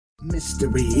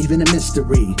Mystery, even a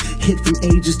mystery, hid from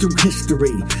ages through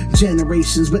history,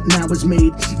 generations, but now is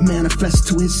made manifest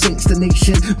to his saints, the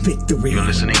nation, victory. You're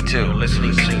listening to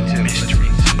Mysteries of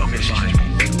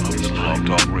the Blog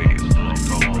Talk Radio.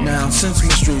 Now, since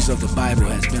Mysteries of the Bible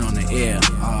has been on the air,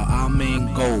 our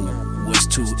main goal was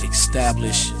to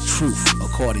establish truth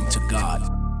according to God.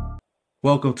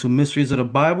 Welcome to Mysteries of the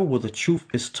Bible, where the truth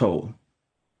is told.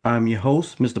 I'm your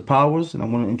host, Mr. Powers, and I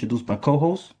want to introduce my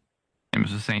co-host. Hey,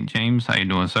 Mr. St. James, how you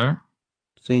doing, sir?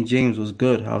 St. James was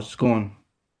good. How's it going?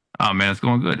 Oh, man, it's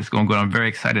going good. It's going good. I'm very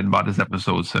excited about this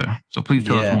episode, sir. So please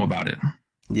tell us more about it.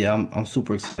 Yeah, I'm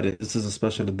super excited. This is a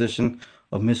special edition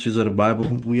of Mysteries of the Bible.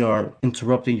 We are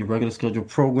interrupting your regular scheduled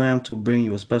program to bring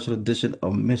you a special edition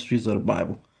of Mysteries of the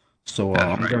Bible. So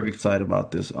I'm very excited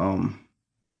about this,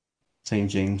 St.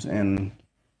 James. And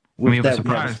we have a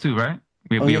surprise too, right?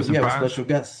 We have a special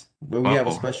guest. We have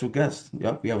a special guest.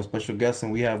 Yep, we have a special guest,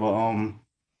 and we have a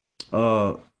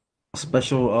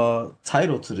special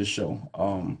title to the show.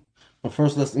 But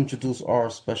first, let's introduce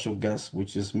our special guest,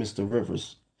 which is Mr.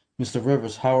 Rivers. Mr.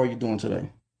 Rivers, how are you doing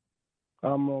today?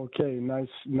 I'm okay. Nice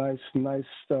to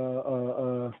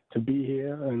be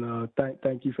here, and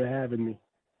thank you for having me.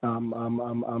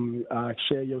 I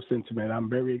share your sentiment.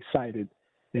 I'm very excited,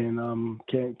 and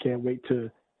can't wait to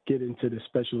get into the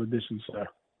special edition, sir.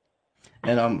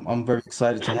 And I'm very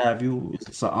excited to have you.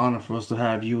 It's an honor for us to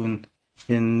have you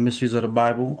in Mysteries of the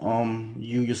Bible.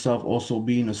 You yourself also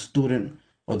being a student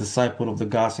or disciple of the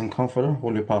God and Comforter,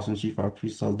 Holy Apostle and Chief High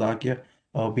Priest Saldakia,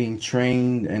 being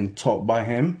trained and taught by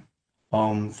him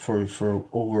for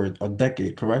over a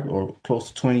decade, correct? Or close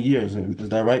to 20 years. Is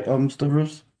that right, Mr.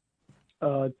 Bruce?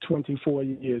 24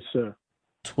 years, sir.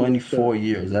 24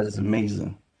 years. That is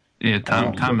amazing. Yeah,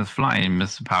 time is flying,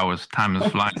 Mr. Powers. Time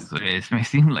is flying. So it may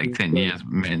seem like 10 years,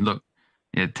 man. Look,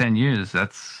 10 years.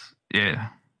 That's Yes,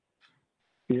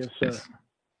 sir. It's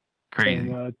crazy.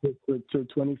 And to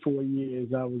 24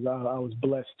 years, I was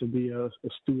blessed to be a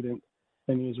student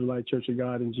in the Israelite Church of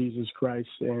God in Jesus Christ,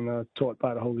 and taught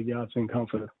by the Holy God and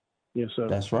Comforter. Yes, sir.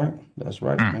 That's right.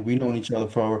 And we've known each other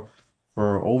for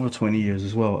over 20 years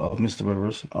as well, Mr.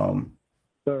 Rivers.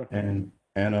 Sir. And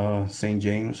St.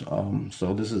 James.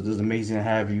 So this is amazing to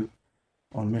have you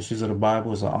on Mysteries of the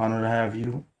Bible. It's an honor to have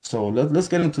you. So let's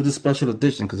get into this special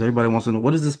edition, because everybody wants to know,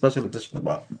 what is this special edition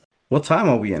about? What time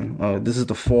are we in? This is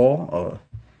the fall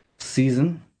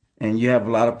season, and you have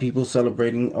a lot of people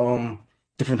celebrating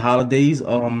different holidays.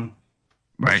 Right.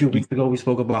 A few weeks ago we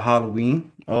spoke about Halloween,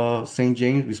 St.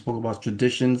 James. We spoke about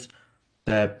traditions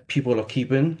that people are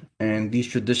keeping, and these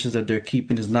traditions that they're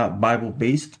keeping is not Bible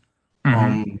based.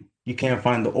 Mm-hmm. You can't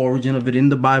find the origin of it in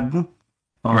the Bible.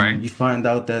 Right. You find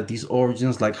out that these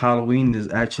origins, like Halloween, is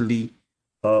actually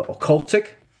occultic.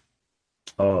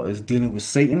 Is dealing with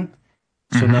Satan.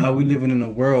 So now we're living in a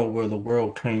world where the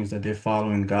world claims that they're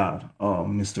following God,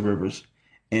 Mr. Rivers.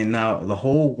 And now the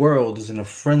whole world is in a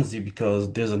frenzy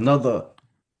because there's another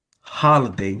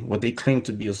holiday, what they claim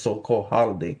to be a so-called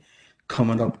holiday,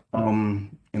 coming up in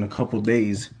a couple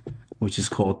days, which is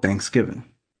called Thanksgiving.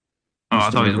 Oh, I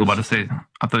thought you were about to say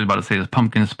this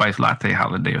pumpkin spice latte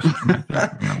holiday or something like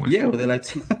that. Yeah, well, they like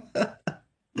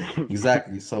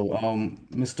exactly. So,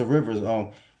 Mr. Rivers,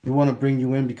 we want to bring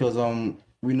you in because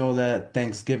we know that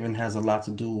Thanksgiving has a lot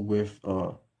to do with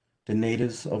the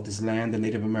natives of this land, the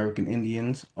Native American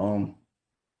Indians.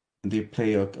 They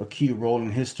play a key role in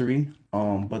history.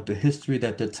 But the history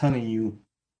that they're telling you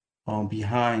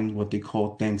behind what they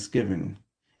call Thanksgiving,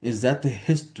 is that the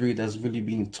history that's really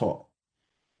being taught?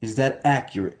 Is that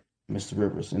accurate, Mr.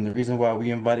 Rivers? And the reason why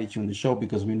we invited you on the show,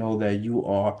 because we know that you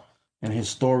are an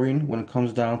historian when it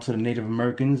comes down to the Native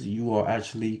Americans. You are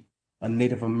actually a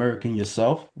Native American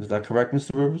yourself. Is that correct,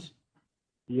 Mr. Rivers?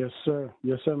 Yes, sir.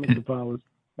 Yes, sir, Mr. Powers.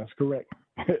 That's correct.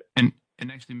 and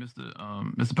actually, Mr.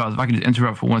 Powers, if I could just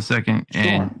interrupt for 1 second,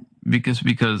 and because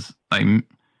I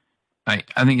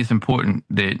think it's important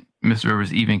that Mr.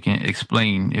 Rivers even can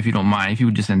explain, if you don't mind, if you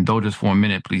would just indulge us for a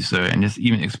minute, please, sir, and just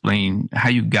even explain how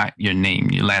you got your name,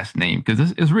 your last name,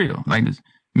 because it's real. Like this,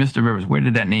 Mr. Rivers, where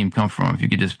did that name come from? If you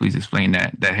could just please explain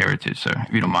that heritage, sir,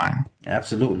 if you don't mind.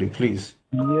 Absolutely, please.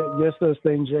 Yeah, yes, sir,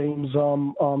 St. James.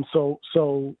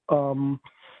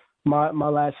 My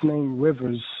last name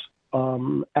Rivers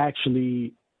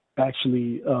actually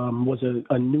was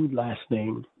a new last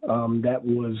name that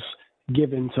was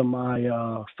given to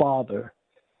my father.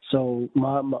 So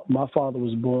my father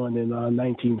was born in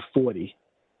 1940,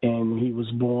 and he was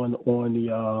born on the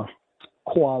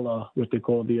what they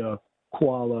call the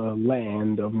Qualla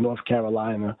land of North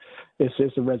Carolina.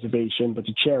 It's a reservation, but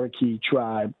the Cherokee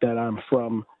tribe that I'm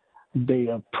from, they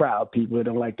are proud people. They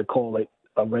don't like to call it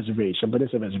a reservation, but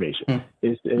it's a reservation. Mm.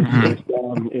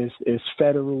 It's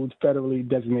federally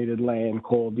designated land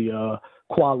called the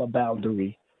Qualla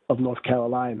Boundary of North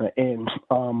Carolina. And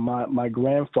my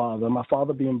grandfather, my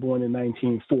father being born in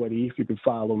 1940, if you could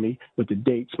follow me with the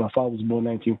dates, my father was born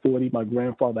in 1940. My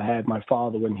grandfather had my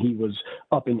father when he was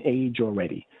up in age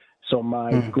already. So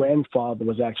my grandfather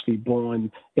was actually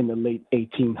born in the late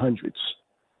 1800s.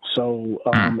 So,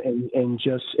 and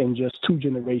just 2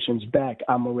 generations back,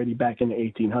 I'm already back in the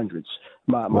 1800s.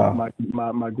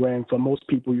 My grandfather, most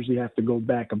people usually have to go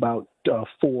back about 4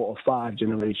 or 5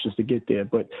 generations to get there.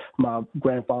 But my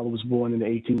grandfather was born in the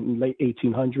late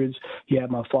 1800s. He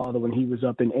had my father when he was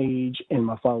up in age, and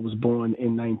my father was born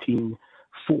in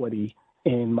 1940.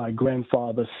 And my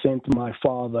grandfather sent my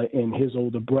father and his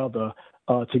older brother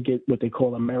to get what they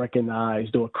call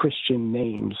Americanized or Christian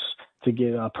names, to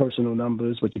get personal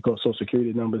numbers, what you call Social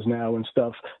Security numbers now and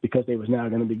stuff, because they was now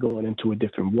going to be going into a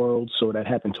different world. So that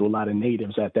happened to a lot of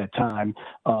natives at that time,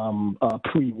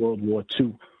 pre-World War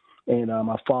II. And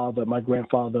my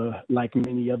grandfather, like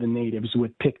many other natives,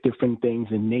 would pick different things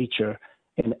in nature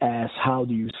and ask, how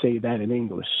do you say that in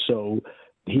English? So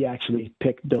he actually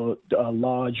picked the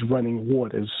large running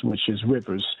waters, which is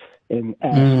rivers, and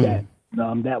asked that.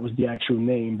 That was the actual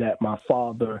name that my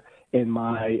father and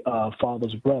my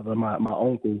father's brother, my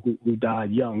uncle, who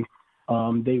died young,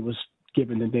 they was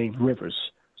given the name Rivers.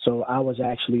 So I was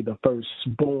actually the first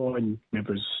born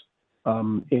Rivers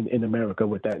in America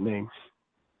with that name.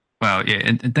 Wow, yeah,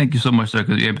 and thank you so much, sir.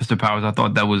 Because Mr. Powers, I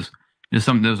thought that was just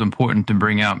something that was important to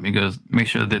bring out, because make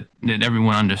sure that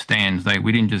everyone understands. Like,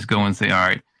 we didn't just go and say, all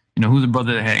right, who's a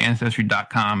brother that had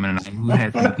Ancestry.com and who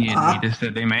had some DNA that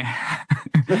said they may,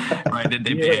 right? That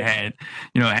they may had,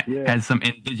 had some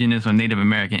indigenous or Native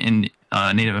American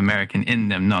in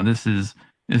them. No, this is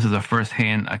a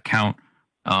firsthand account.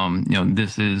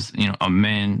 This is a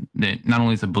man that not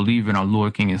only is a believer in our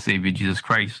Lord, King, and Savior Jesus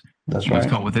Christ. That's right. He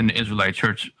was taught within the Israelite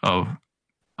Church of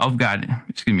God.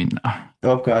 Excuse me.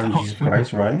 Of God and Jesus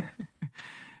Christ, right?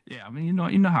 Yeah, I mean, you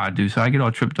know how I do, so I get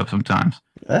all tripped up sometimes.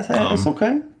 That's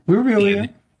okay. We're real here.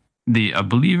 A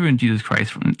believer in Jesus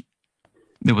Christ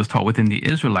that was taught within the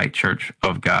Israelite Church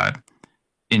of God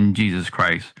in Jesus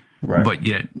Christ, right. But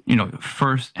yet,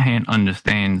 firsthand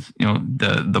understands,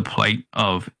 the plight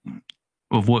of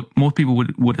what most people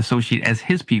would associate as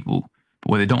his people,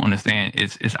 but what they don't understand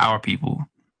is our people.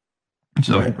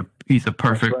 So right. He's a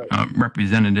perfect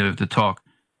representative to talk,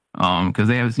 because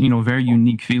they have, very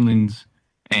unique feelings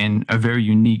and a very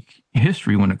unique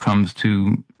history when it comes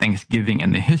to Thanksgiving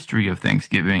and the history of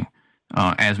Thanksgiving,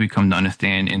 as we come to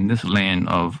understand in this land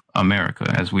of America,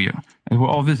 as we're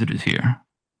all visitors here.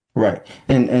 Right.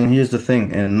 And here's the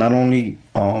thing. And not only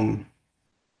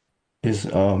is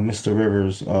Mr.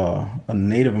 Rivers a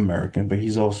Native American, but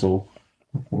he's also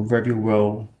very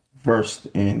well versed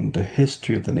in the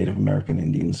history of the Native American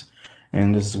Indians.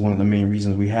 And this is one of the main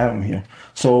reasons we have him here.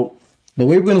 So the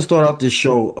way we're going to start out this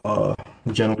show,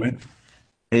 gentlemen,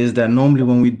 is that normally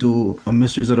when we do a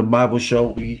Mysteries of the Bible show,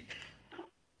 we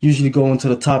usually go into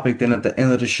the topic. Then at the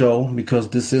end of the show, because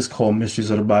this is called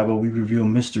Mysteries of the Bible, we reveal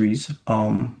mysteries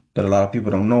that a lot of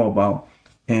people don't know about.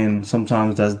 And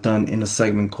sometimes that's done in a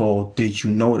segment called Did You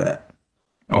Know That?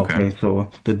 Okay, so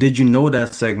the Did You Know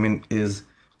That segment is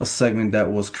a segment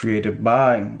that was created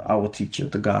by our teacher,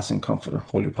 the Gospel Comforter,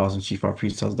 Holy Apostle and Chief, our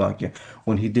priest, Doctor,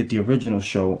 when he did the original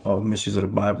show of Mysteries of the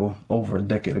Bible over a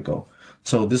decade ago.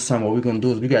 So this time what we're going to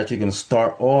do is we're actually going to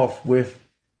start off with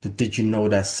the Did You Know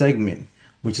That segment,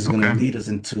 which is going to lead us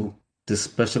into this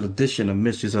special edition of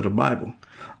Mysteries of the Bible.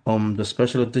 The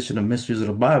special edition of Mysteries of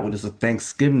the Bible is a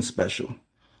Thanksgiving special.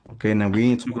 Okay, now we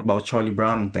ain't talking about Charlie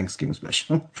Brown and Thanksgiving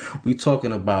special. We're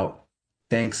talking about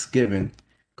Thanksgiving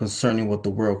concerning what the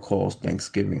world calls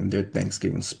Thanksgiving and their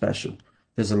Thanksgiving special.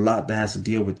 There's a lot that has to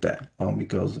deal with that,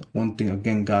 because one thing,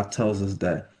 again, God tells us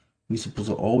that we're supposed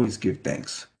to always give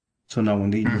thanks. So now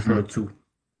when they refer to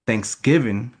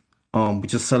Thanksgiving, we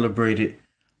just celebrated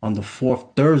on the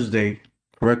 4th Thursday,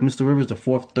 correct, Mr. Rivers, the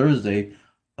 4th Thursday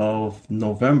of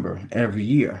November every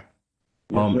year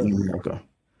in America.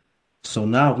 So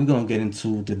now we're going to get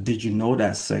into the Did You Know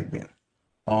That segment.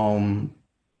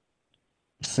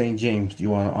 St. James, do you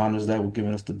want to honor us that with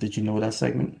giving us the Did You Know That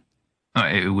segment?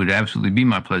 It would absolutely be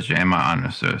my pleasure and my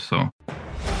honor, sir. So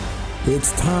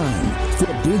it's time for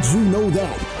Did You Know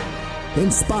That?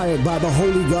 Inspired by the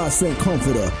Holy God Sent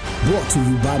Comforter, brought to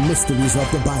you by Mysteries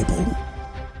of the Bible.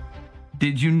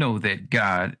 Did you know that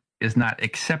God is not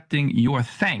accepting your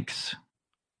thanks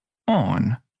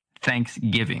on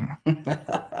Thanksgiving?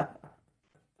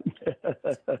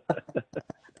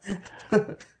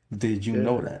 Did you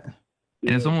know that?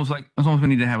 And it's almost we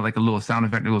need to have like a little sound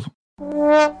effect that goes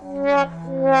So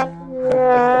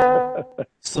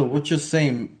what you're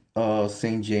saying,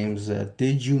 St. James,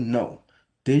 did you know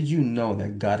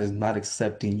that God is not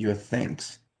accepting your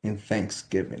thanks in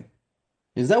thanksgiving?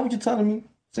 Is that what you're telling me,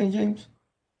 St. James?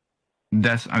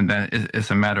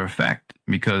 It's a matter of fact,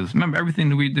 because remember, everything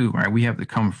that we do, right? We have to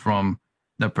come from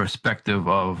the perspective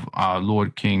of our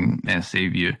Lord, King, and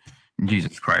Savior,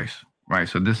 Jesus Christ, right?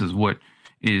 So this is what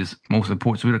is most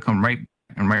important. So we have to come right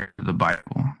to the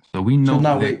Bible. So we So know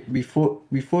now that. wait,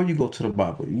 before you go to the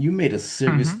Bible, you made a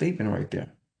serious Mhm. statement right there.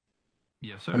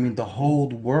 Yes, I sir. mean, the whole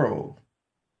world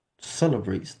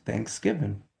celebrates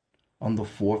Thanksgiving on the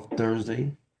fourth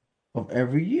Thursday of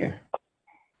every year.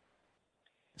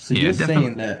 So Yeah, you're definitely.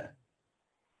 saying that,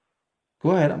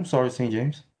 go ahead, I'm sorry, St.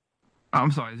 James.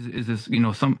 I'm sorry. Is this,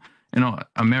 some,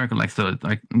 America likes to,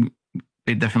 like,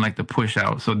 they definitely like to push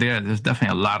out. So there's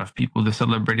definitely a lot of people that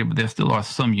celebrate it, but there still are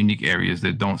some unique areas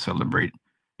that don't celebrate,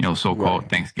 so-called Right,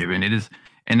 Thanksgiving. It is,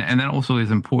 and that also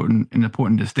is an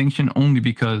important distinction, only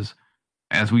because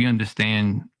as we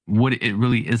understand what it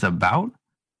really is about,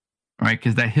 right?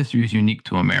 Because that history is unique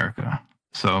to America.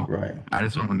 So right, I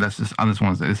just want to say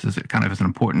this is kind of an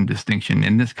important distinction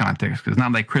in this context, because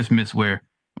not like Christmas where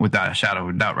without a shadow of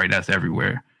a doubt, right? That's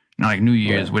everywhere. Not like New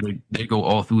Year's right. where they go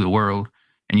all through the world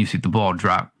and you see the ball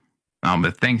drop.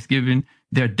 But Thanksgiving,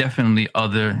 there are definitely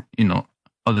other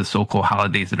so-called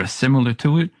holidays that are similar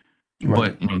to it,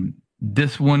 Right. but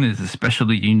this one is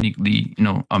especially uniquely,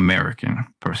 American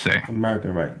per se.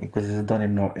 America, right? Because it's done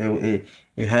in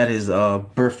it had his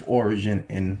birth origin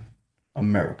in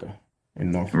America,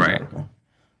 in North Right. America.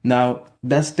 Now,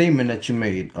 that statement that you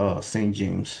made, St.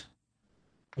 James,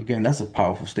 again, that's a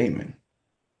powerful statement.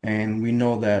 And we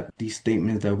know that these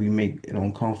statements that we make, they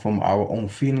don't come from our own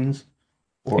feelings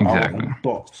or our Exactly. own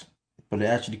thoughts, but it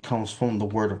actually comes from the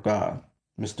Word of God,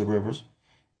 Mr. Rivers.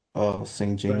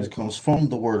 St. James Right. comes from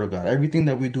the Word of God. Everything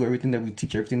that we do, everything that we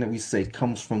teach, everything that we say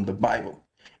comes from the Bible.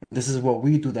 This is what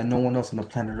we do that no one else on the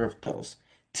planet Earth does.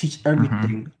 Teach Hmm.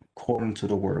 everything according to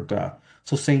the Word of God.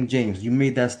 So, St. James, you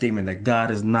made that statement that God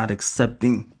is not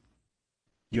accepting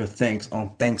your thanks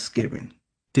on Thanksgiving.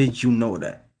 Did you know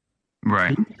that?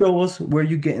 Right. Can you show us where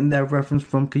you're getting that reference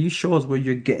from? Can you show us where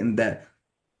you're getting that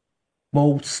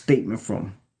bold statement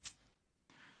from?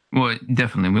 Well,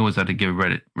 definitely, we always have to give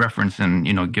reference and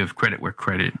give credit where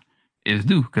credit is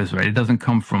due, because right, it doesn't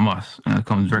come from us. It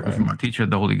comes directly Right, from our teacher,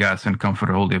 the Holy God, Sent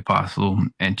Comforter, Holy Apostle,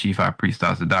 and Chief High Priest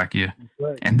Azadakia.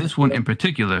 Right. And this one in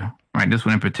particular, right? This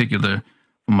one in particular,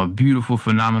 from a beautiful,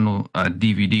 phenomenal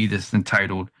DVD that's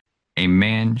entitled "A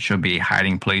Man Shall Be a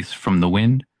Hiding Place from the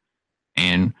Wind."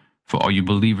 And for all you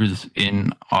believers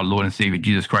in our Lord and Savior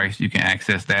Jesus Christ, you can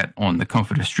access that on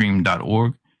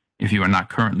thecomforterstream.org. If you are not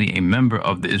currently a member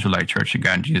of the Israelite Church of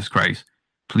God in Jesus Christ,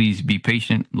 please be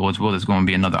patient. Lord's will, there's going to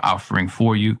be another offering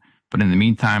for you. But in the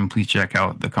meantime, please check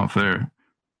out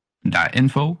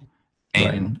thecomforter.info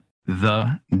right. and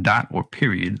the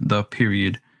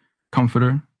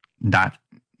comforter dot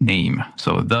name.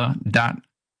 So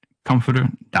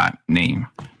the.comforter.name.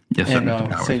 Yes, sir, And Mr.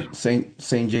 Powers.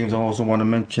 Saint James, I also want to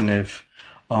mention if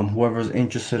whoever's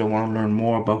interested or want to learn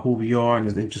more about who we are and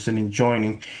is interested in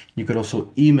joining, you could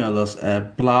also email us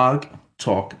at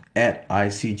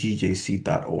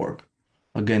blogtalk@icgjc.org.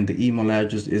 Again, the email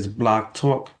address is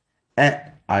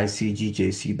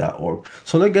blogtalk@icgjc.org.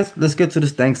 So let's get to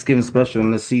this Thanksgiving special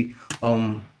and let's see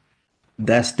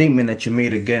that statement that you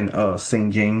made again,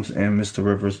 St. James and Mr.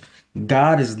 Rivers.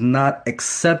 God is not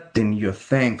accepting your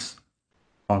thanks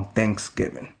on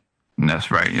Thanksgiving.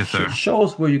 That's right. Yes, sir. Show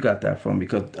us where you got that from,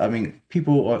 because I mean,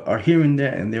 people are hearing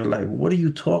that and they're like, "What are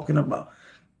you talking about?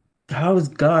 How is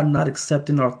God not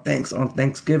accepting our thanks on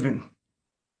Thanksgiving?"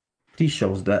 He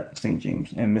shows that, St.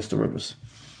 James and Mr. Rivers.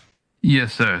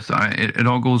 Yes, sir. So it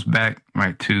all goes back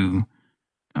right to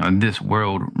this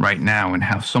world right now, and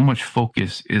how so much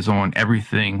focus is on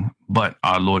everything but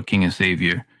our Lord, King, and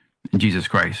Savior, Jesus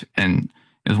Christ. And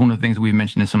it's one of the things we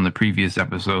mentioned in some of the previous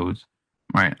episodes,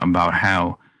 right, about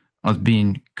how us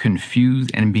being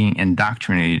confused and being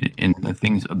indoctrinated in the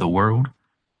things of the world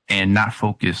and not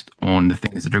focused on the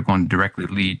things that are going to directly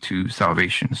lead to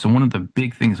salvation. So one of the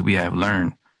big things we have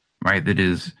learned, right, that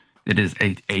is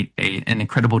an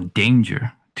incredible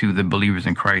danger to the believers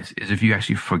in Christ, is if you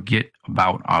actually forget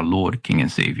about our Lord, King,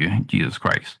 and Savior, Jesus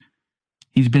Christ.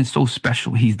 He's been so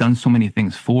special. He's done so many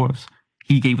things for us.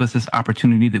 He gave us this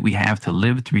opportunity that we have to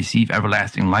live, to receive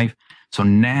everlasting life. So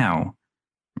now,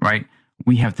 right,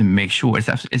 we have to make sure it's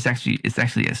actually as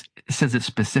it says it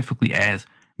specifically as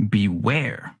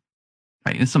beware.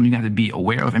 Right? It's something you have to be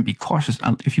aware of and be cautious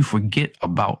if you forget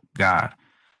about God.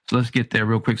 So let's get there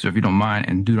real quick. So if you don't mind,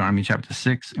 in Deuteronomy chapter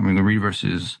 6, and we're going to read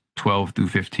verses 12 through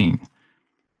 15.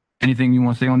 Anything you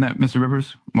want to say on that, Mr.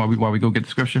 Rivers, while we go get the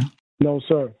scripture? No,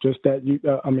 sir. Just that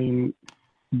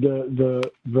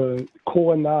the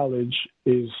core knowledge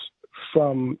is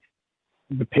from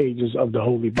the pages of the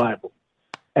Holy Bible,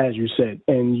 as you said,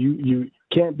 and you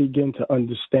can't begin to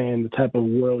understand the type of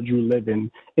world you live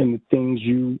in and the things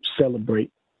you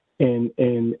celebrate and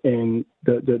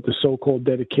the so-called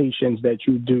dedications that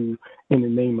you do in the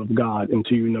name of God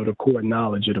until you know the core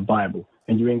knowledge of the Bible.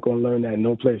 And you ain't going to learn that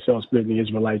no place else but in the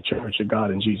Israelite Church of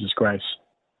God in Jesus Christ.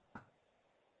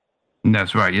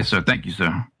 That's right. Yes, sir. Thank you,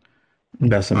 sir.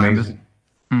 That's amazing.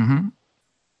 Mm-hmm.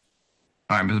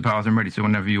 All right, Mr. Powers, I'm ready. So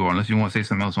whenever you are, unless you want to say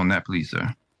something else on that, please,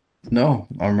 sir. No,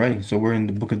 I'm ready. So we're in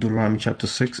the book of Deuteronomy chapter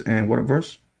 6, and what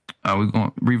verse? We're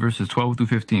going to read verses 12 through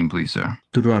 15, please, sir.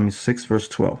 Deuteronomy 6, verse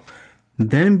 12.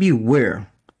 Then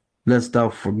beware, lest thou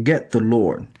forget the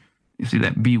Lord. You see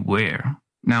that? Beware.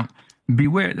 Now,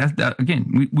 beware,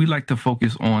 again, we like to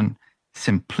focus on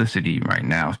simplicity right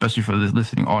now, especially for this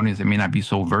listening audience that may not be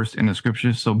so versed in the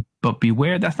scriptures. So, but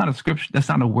beware, that's not a scripture. That's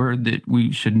not a word that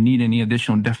we should need any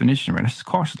additional definition, right? That's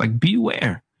cautious. Like,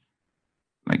 beware.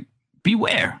 Like,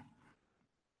 beware.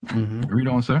 Mm-hmm. Read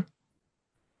on, sir.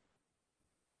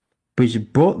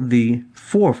 Which brought thee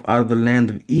forth out of the land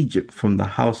of Egypt from the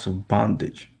house of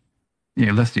bondage.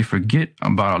 Yeah, lest they forget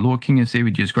about our Lord, King, and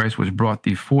Savior Jesus Christ, which brought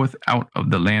thee forth out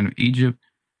of the land of Egypt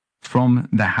from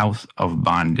the house of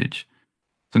bondage.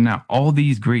 So now all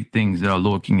these great things that our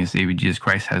Lord, King, and Savior Jesus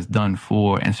Christ has done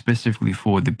for, and specifically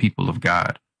for the people of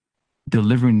God,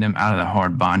 delivering them out of the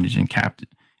hard bondage and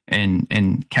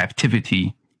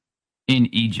captivity in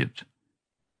Egypt,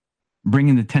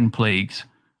 bringing the 10 plagues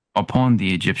upon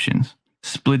the Egyptians,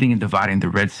 splitting and dividing the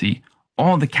Red Sea,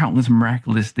 all the countless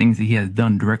miraculous things that he has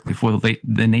done directly for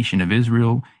the nation of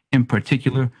Israel in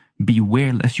particular.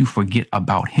 Beware lest you forget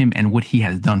about him and what he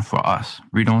has done for us.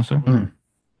 Read on, sir.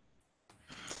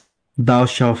 Thou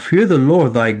shalt fear the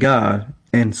Lord thy God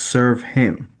and serve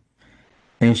him,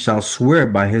 and shalt swear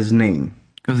by his name.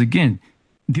 Because again,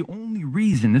 the only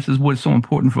reason, this is what's so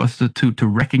important for us to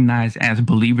recognize as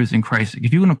believers in Christ.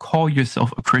 If you're going to call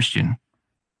yourself a Christian,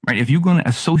 right? If you're going to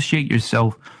associate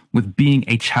yourself with being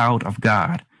a child of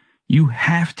God, you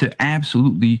have to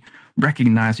absolutely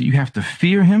recognize that you have to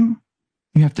fear him,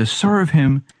 you have to serve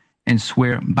him, and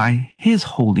swear by his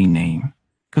holy name.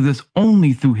 Because it's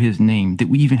only through his name that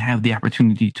we even have the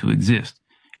opportunity to exist.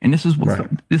 And this is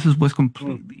what's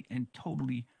completely and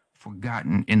totally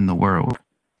forgotten in the world.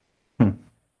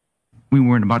 We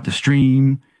weren't about to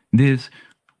stream this,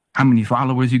 how many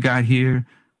followers you got here,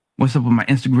 what's up with my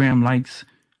Instagram likes,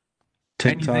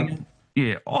 TikTok. Anything.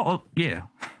 Yeah.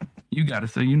 You got to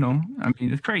say, I mean,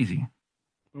 it's crazy.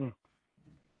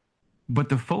 But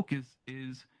the focus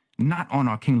is not on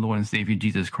our King, Lord, and Savior,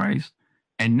 Jesus Christ.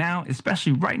 And now,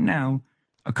 especially right now,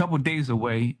 a couple of days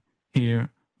away here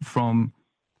from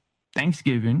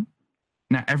Thanksgiving.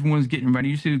 Now, everyone's getting ready.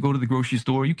 You see, go to the grocery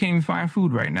store. You can't even find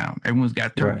food right now. Everyone's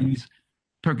got turkeys. Right.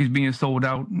 Turkeys being sold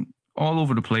out all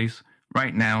over the place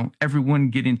right now.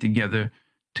 Everyone getting together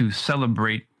to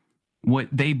celebrate what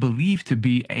they believe to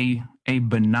be a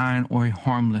benign or a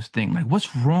harmless thing. Like,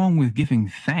 what's wrong with giving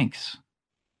thanks?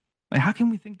 Like, how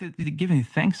can we think that giving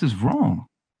thanks is wrong?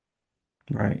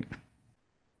 Right.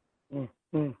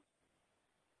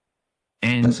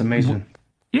 And that's amazing.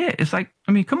 Yeah, it's like,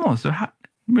 I mean, come on. So how,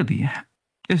 really,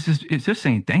 it's just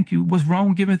saying thank you. What's wrong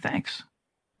with giving thanks?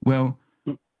 Well,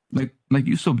 like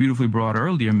you so beautifully brought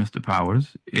earlier, Mr.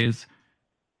 Powers, is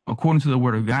according to the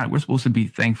word of God, we're supposed to be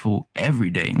thankful every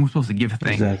day. And we're supposed to give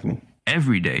thanks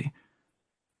every day.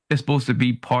 It's supposed to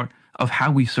be part of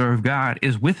how we serve God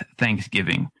is with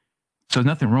thanksgiving. So there's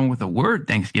nothing wrong with the word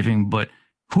thanksgiving, but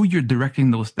who you're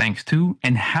directing those thanks to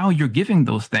and how you're giving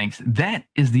those thanks, that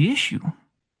is the issue.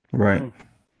 Right.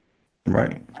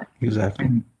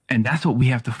 Exactly. And that's what we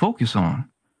have to focus on.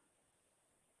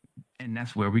 And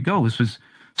that's where we go.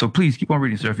 So please keep on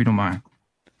reading, sir, if you don't mind.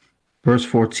 Verse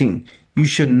 14. You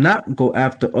should not go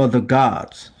after other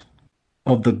gods,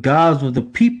 of the gods of the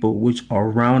people which are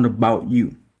round about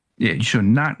you. Yeah, you should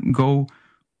not go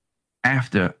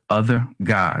after other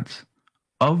gods,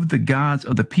 of the gods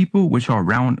of the people which are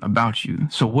round about you.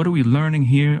 So what are we learning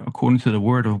here, according to the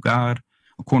word of God,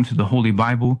 according to the Holy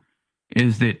Bible,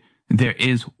 is that there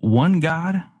is one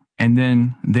God, and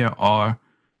then there are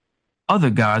other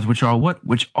gods, which are what?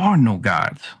 Which are no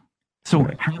gods. So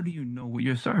how do you know what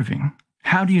you're serving?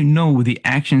 How do you know the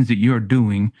actions that you're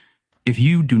doing if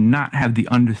you do not have the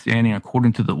understanding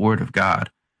according to the word of God?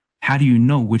 How do you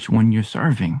know which one you're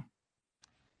serving?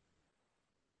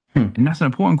 And that's an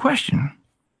important question.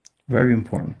 Very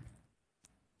important.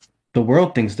 The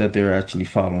world thinks that they're actually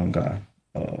following God.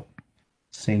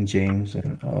 St. James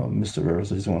and Mr.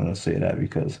 Rivers. I just wanted to say that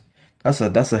because that's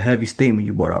a heavy statement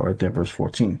you brought out right there, verse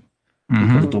 14.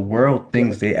 Because the world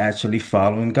thinks they actually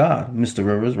following God, Mr.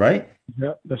 Rivers, right?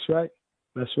 Yeah, that's right.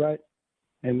 That's right.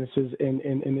 And this is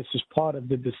and this is part of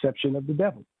the deception of the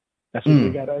devil. That's what we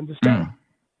got to understand.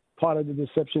 Part of the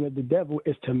deception of the devil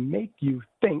is to make you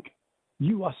think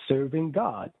you are serving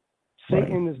God.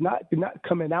 Satan is not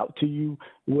coming out to you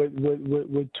with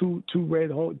two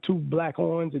black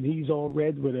horns, and he's all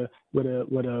red with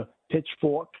a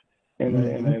pitchfork and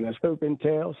a serpent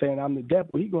tail, saying I'm the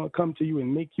devil. He's gonna come to you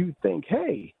and make you think,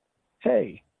 hey,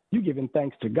 you giving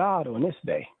thanks to God on this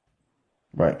day.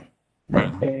 Right.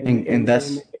 And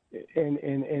that's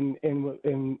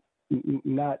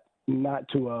not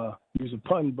to use a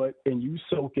pun, but and you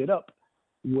soak it up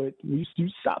with you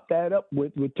sop that up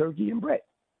with turkey and bread.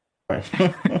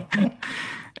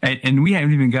 and we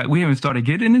haven't started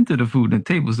getting into the food and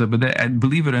table stuff, but that,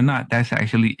 believe it or not, that's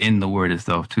actually in the word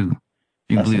itself too.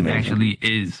 You can believe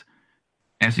it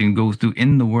actually goes through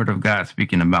in the word of God,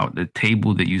 speaking about the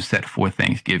table that you set for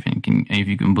Thanksgiving. If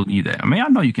you can believe that, I mean, I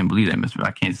know you can believe that, Mister.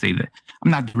 I can't say that.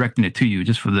 I'm not directing it to you,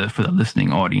 just for the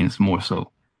listening audience more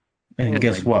so. And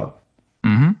guess what?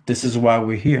 This is why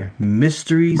we're here.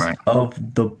 Mysteries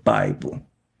of the Bible.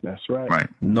 That's right. Right.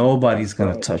 Nobody's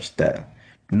going to touch that.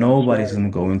 Nobody's going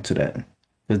to go into that.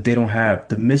 Because they don't have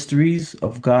the mysteries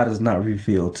of God is not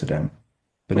revealed to them.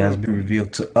 But it has been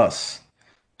revealed to us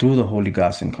through the Holy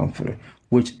Ghost and Comforter,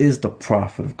 which is the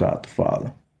prophet of God the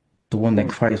Father. The one that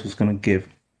Christ was going to give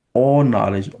all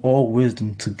knowledge, all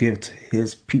wisdom to give to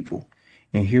his people.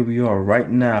 And here we are right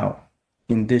now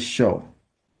in this show,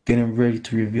 getting ready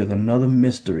to reveal another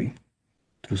mystery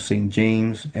through St.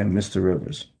 James and Mr.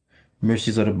 Rivers.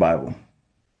 Mysteries of the Bible.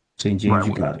 St. James,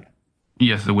 you got it.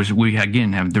 Yes, which we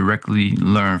again have directly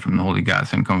learned from the Holy God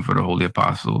and Comforter, Holy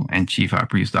Apostle, and Chief High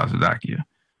Priest of Saдаkia.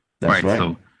 That's right.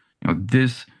 So,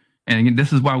 this, and again,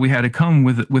 this is why we had to come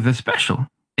with a special.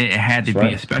 It had to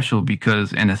be a special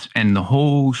because, and the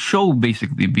whole show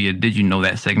basically be a Did You Know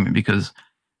That segment, because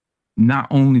not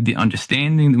only the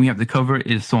understanding that we have to cover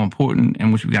is so important,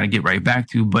 and which we got to get right back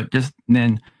to, but just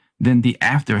then the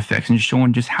after effects and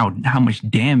showing just how much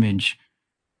damage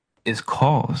is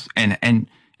caused and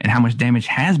how much damage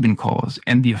has been caused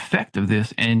and the effect of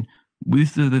this. And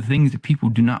these are the things that people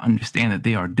do not understand that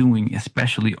they are doing,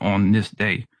 especially on this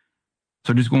day.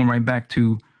 So just going right back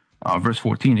to verse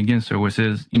 14 again, sir, where it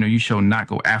says, you shall not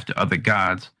go after other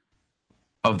gods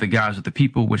of the gods of the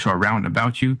people which are round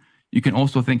about you. You can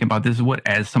also think about this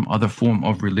as some other form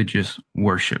of religious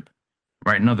worship,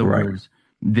 right? In other words,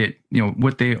 that,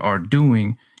 what they are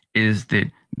doing is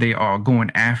that they are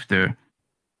going after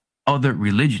other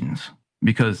religions,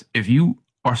 because if you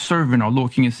are serving our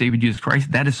Lord, King, and Savior Jesus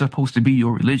Christ, that is supposed to be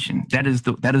your religion. That is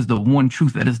the one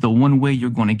truth. That is the one way you're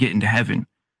going to get into heaven.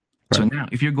 Right. So now,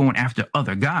 if you're going after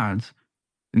other gods,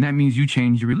 then that means you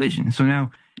change your religion. So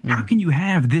now, how can you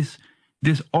have this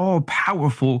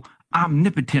all-powerful,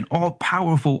 omnipotent,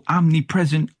 all-powerful,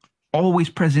 omnipresent, always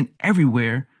present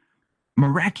everywhere,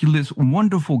 miraculous,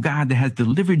 wonderful God that has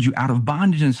delivered you out of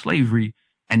bondage and slavery,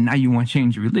 and now you want to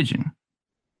change your religion?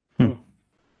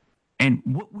 And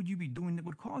what would you be doing that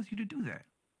would cause you to do that?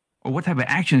 Or what type of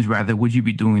actions, rather, would you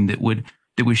be doing that would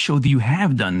show that you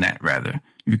have done that, rather?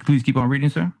 If you could please keep on reading,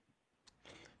 sir.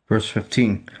 Verse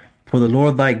 15. For the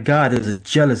Lord thy God is a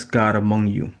jealous God among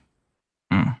you.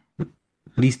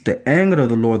 Lest the anger of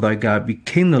the Lord thy God be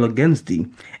kindled against thee,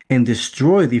 and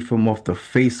destroy thee from off the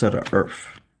face of the earth.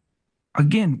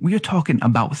 Again, we are talking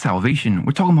about salvation.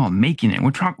 We're talking about making it.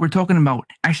 We're talking about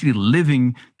actually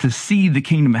living to see the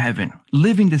kingdom of heaven,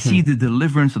 living to see the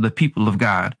deliverance of the people of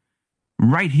God.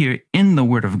 Right here in the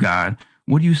word of God,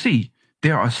 what do you see?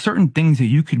 There are certain things that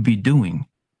you could be doing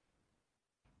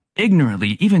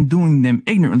ignorantly, even doing them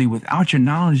ignorantly without your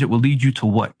knowledge, that will lead you to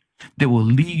what? That will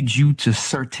lead you to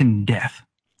certain death.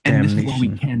 And this is what we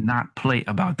cannot play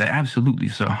about that. Absolutely,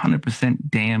 sir. 100%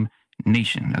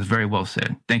 damnation. That's very well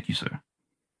said. Thank you, sir.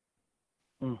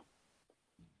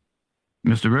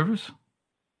 Mr. Rivers?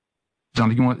 Sound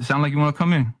like you want to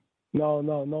come in?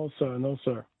 No, sir.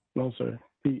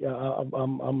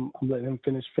 I'm letting him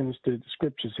finish the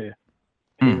scriptures here.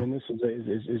 And this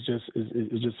is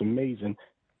just amazing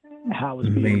how it's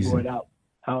being brought out.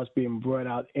 How it's being brought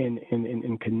out and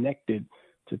connected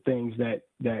to things that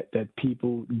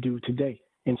people do today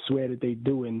and swear that they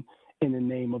do in the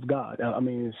name of God. I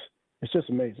mean, it's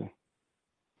just amazing.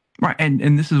 Right,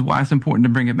 and this is why it's important to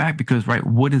bring it back, because, right,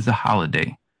 what is a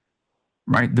holiday?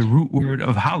 Right, the root word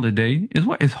of holiday is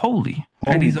what? It's holy.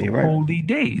 Right? These are holy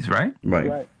days, right?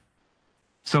 Right.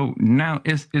 So now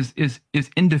it's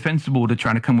indefensible to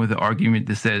try to come with an argument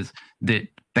that says that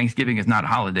Thanksgiving is not a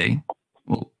holiday.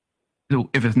 Well, so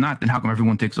if it's not, then how come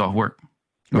everyone takes off work?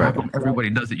 How come everybody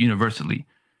does it universally?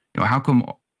 How come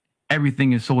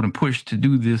everything is sold and pushed to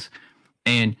do this,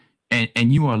 and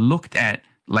you are looked at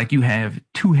like you have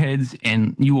two heads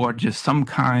and you are just some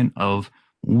kind of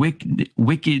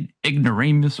wicked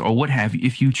ignoramus or what have you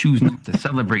if you choose not to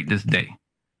celebrate this day?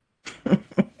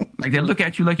 Like they look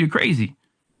at you like you're crazy.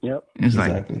 Yep. It's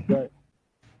Exactly. Right.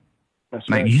 That's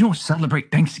like right. you don't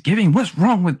celebrate Thanksgiving. What's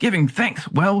wrong with giving thanks?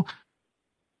 Well,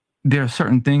 there are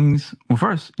certain things. Well,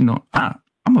 first,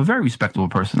 I'm a very respectable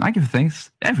person. I give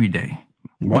thanks every day.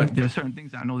 Right. But there are certain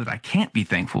things I know that I can't be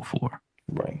thankful for.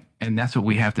 Right. And that's what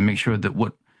we have to make sure that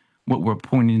what we're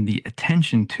pointing the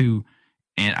attention to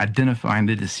and identifying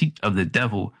the deceit of the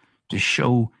devil to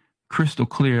show crystal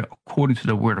clear according to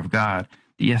the word of God.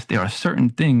 Yes, there are certain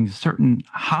things, certain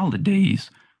holidays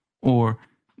or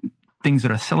things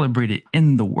that are celebrated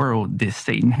in the world that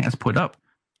Satan has put up.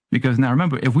 Because now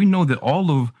remember, if we know that all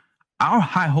of our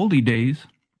high holy days,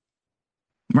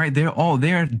 right,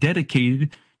 they're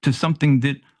dedicated to something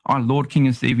that our Lord, King,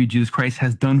 and Savior Jesus Christ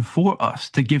has done for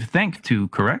us to give thanks to,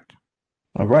 correct?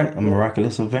 All right. A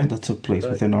miraculous event that took place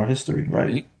within our history,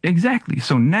 right? Exactly.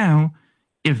 So now,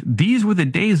 if these were the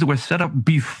days that were set up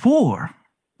before,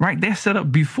 right, they're set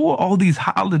up before all these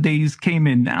holidays came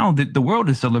in now that the world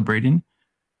is celebrating,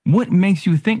 what makes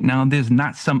you think now there's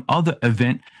not some other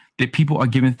event that people are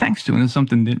giving thanks to? And it's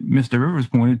something that Mr. Rivers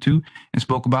pointed to and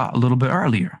spoke about a little bit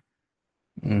earlier.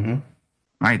 Mm-hmm.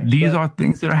 Right? These are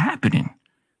things that are happening.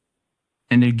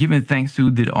 And they're giving thanks to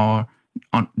that are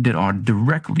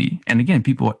directly, and again,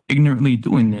 people are ignorantly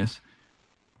doing this,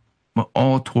 but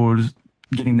all towards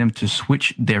getting them to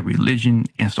switch their religion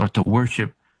and start to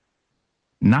worship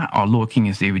not our Lord, King,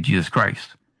 and Savior Jesus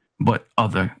Christ, but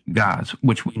other gods,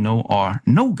 which we know are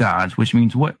no gods, which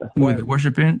means what? Who are they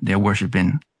worshiping? They're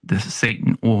worshiping the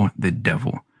Satan or the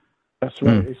devil. That's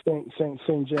right. It's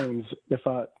Saint James. If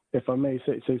I may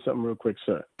say something real quick,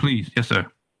 sir. Please, yes, sir.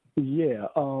 Yeah.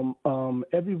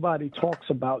 Everybody talks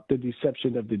about the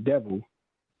deception of the devil,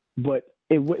 but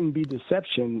it wouldn't be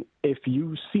deception if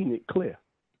you've seen it clear.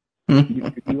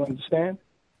 You understand?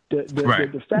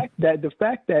 The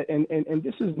fact that and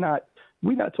this is not,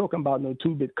 we're not talking about no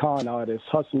 2-bit con artists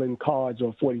hustling cards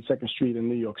on 42nd Street in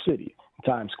New York City,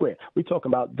 Times Square. We're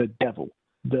talking about the devil,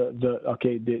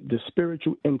 the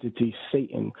spiritual entity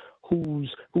Satan, who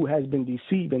has been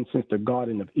deceiving since the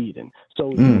Garden of Eden.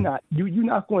 So you're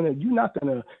not gonna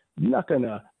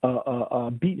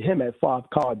beat him at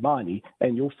 5-card money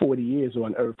and your 40 years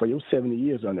on earth or your 70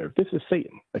 years on earth. This is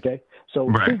Satan, okay? So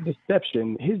his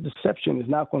deception is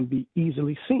not going to be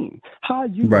easily seen. How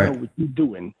you know what you're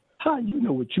doing? How you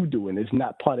know what you're doing is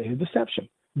not part of his deception?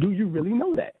 Do you really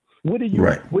know that? What are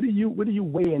you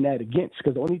weighing that against?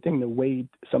 Because the only thing to weigh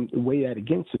that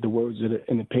against is the words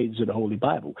in the pages of the Holy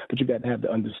Bible. But you got to have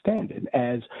the understanding,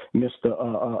 as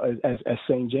as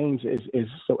Saint James is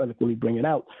so eloquently bringing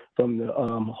out from the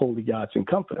Holy Gods and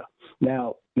Comforter.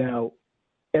 Now,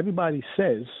 everybody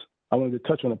says, I wanted to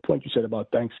touch on a point you said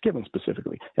about Thanksgiving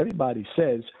specifically. Everybody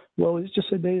says, well, it's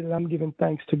just a day that I'm giving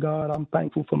thanks to God. I'm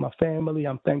thankful for my family.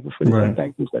 I'm thankful for this. I'm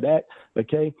thankful for that.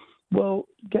 Okay. Well,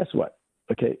 guess what?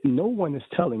 Okay, no one is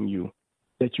telling you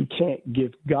that you can't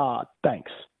give God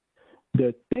thanks.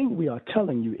 The thing we are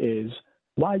telling you is,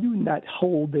 why you not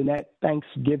holding that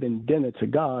Thanksgiving dinner to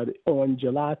God on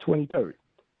July 23rd?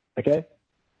 Okay,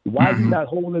 why you not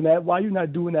holding that? Why you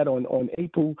not doing that on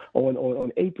April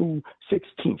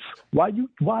 16th? Why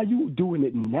you doing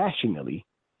it nationally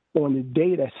on the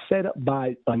day that's set up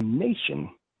by a nation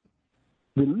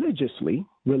religiously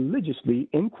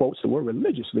in quotes the word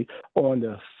religiously on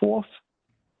the 4th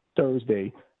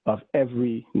Thursday of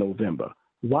every November?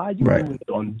 Why are you doing it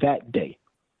on that day?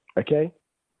 Okay,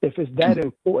 if it's that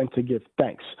important to give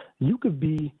thanks, you can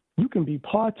be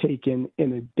partaking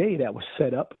in a day that was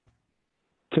set up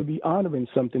to be honoring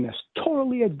something that's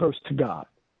totally adverse to God.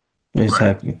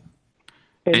 Exactly.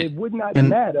 And it would not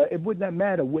matter. It would not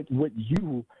matter what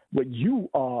you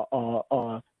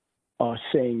are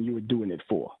saying you were doing it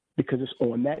for, because it's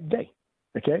on that day.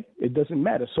 Okay, it doesn't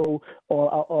matter. So,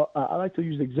 I like to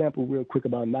use an example real quick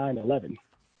about 9/11,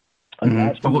 a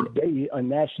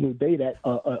national day that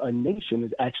a nation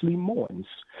is actually mourns.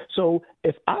 So,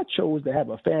 if I chose to have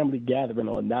a family gathering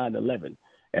on 9/11,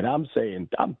 and I'm saying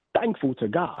I'm thankful to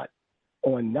God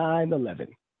on 9/11,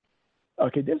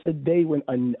 okay, there's a day when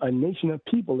a nation of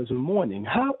people is mourning.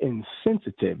 How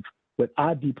insensitive would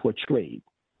I be portrayed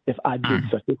if I did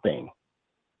such a thing?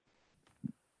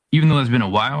 Even though it's been a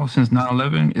while since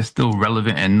 9/11, it's still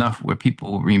relevant enough where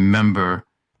people remember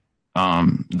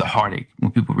the heartache,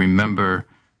 when people remember,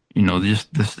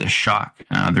 just the shock,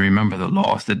 they remember the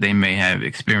loss that they may have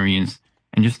experienced,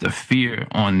 and just the fear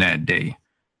on that day.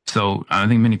 So I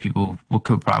think many people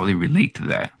could probably relate to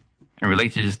that, and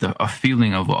relate to just a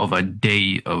feeling of a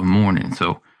day of mourning.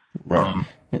 So, Right.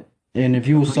 And if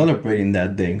you were celebrating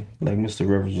that day, like Mr.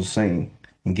 Rivers was saying,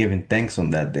 and giving thanks on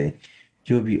that day,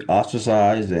 you'll be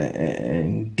ostracized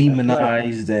and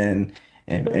demonized and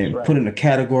put in a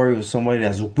category of somebody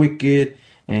that's wicked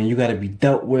and you got to be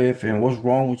dealt with. And what's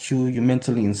wrong with you? You're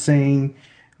mentally insane.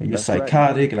 You're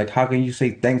psychotic. Like, how can you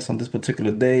say thanks on this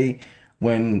particular day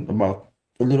when about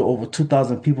a little over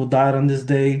 2,000 people died on this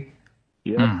day?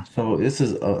 Yeah. So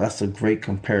that's a great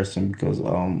comparison because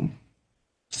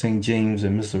St. James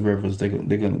and Mr. Rivers, they're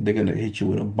gonna hit you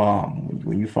with a bomb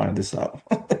when you find this out.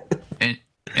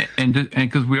 and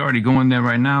because we're already going there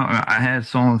right now, I had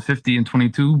Psalms 50 and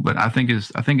 22, but I think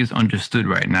it's understood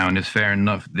right now, and it's fair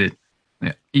enough that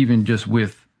even just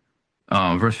with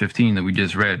verse 15 that we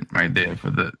just read right there, for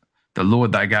the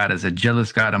Lord thy God is a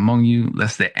jealous God among you,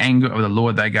 lest the anger of the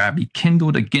Lord thy God be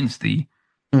kindled against thee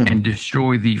and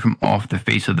destroy thee from off the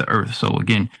face of the earth. So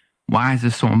again, why is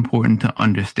this so important to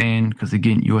understand? Because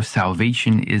again, your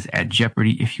salvation is at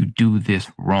jeopardy if you do this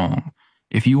wrong.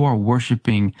 If you are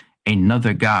worshiping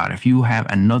another God, if you have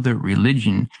another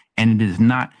religion, and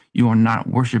you are not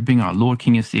worshiping our Lord,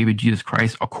 King, and Savior Jesus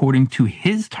Christ according to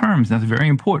his terms, that's very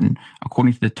important,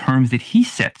 according to the terms that he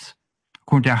sets,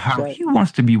 according to how he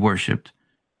wants to be worshiped,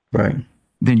 Right.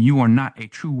 then you are not a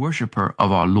true worshiper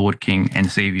of our Lord, King, and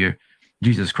Savior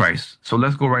Jesus Christ. So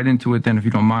let's go right into it then, if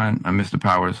you don't mind, Mr.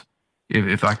 Powers.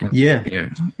 If I can, Yeah.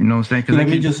 you know what I'm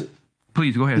saying?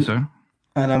 Please go ahead, sir.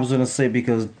 And I was gonna say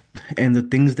because, and the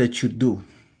things that you do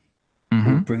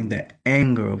will bring the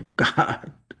anger of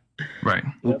God. Right.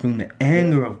 Will bring the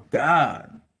anger of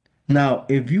God. Now,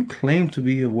 if you claim to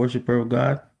be a worshiper of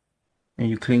God and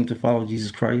you claim to follow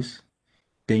Jesus Christ,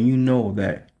 then you know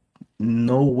that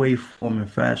no way, form, or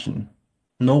fashion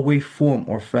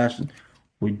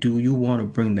do you want to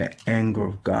bring the anger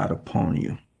of God upon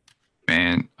you.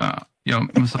 Man,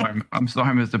 I'm sorry,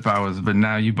 Mr. Powers, but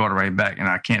now you brought it right back, and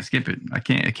I can't skip it.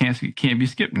 It can't be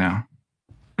skipped now.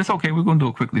 It's okay. We're gonna do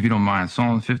it quickly if you don't mind.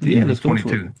 Psalms 50 and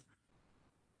 22.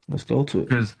 Let's go to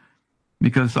it.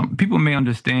 Because some people may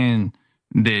understand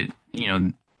that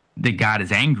that God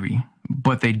is angry,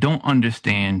 but they don't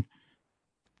understand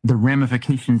the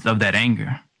ramifications of that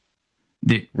anger.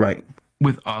 Right.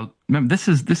 Remember, this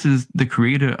is the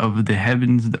creator of the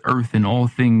heavens, the earth, and all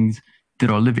things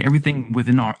that are living,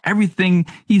 everything.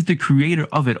 He's the creator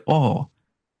of it all.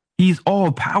 He's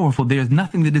all powerful. There's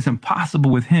nothing that is impossible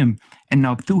with him. And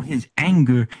now through his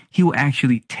anger, he will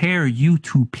actually tear you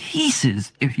to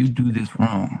pieces if you do this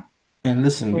wrong. And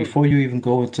listen, before you even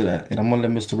go into that, and I'm gonna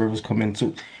let Mr. Rivers come in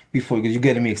too, because you're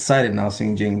getting me excited now,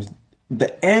 St. James.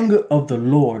 The anger of the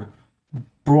Lord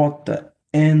brought the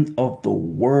end of the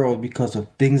world because of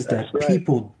things that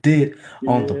people did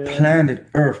on the planet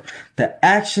Earth. The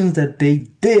actions that they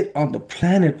did on the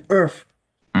planet Earth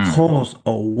caused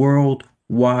a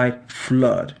worldwide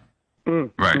flood.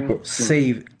 Right.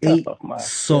 Save 8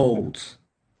 souls.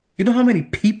 You know how many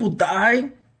people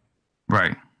died?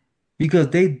 Right. Because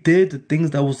they did the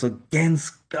things that was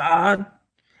against God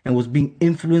and was being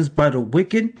influenced by the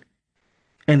wicked.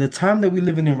 And the time that we're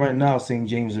living in right now, St.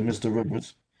 James and Mr.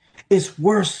 Rivers, it's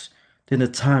worse than the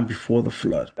time before the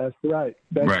flood. That's right.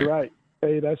 That's right.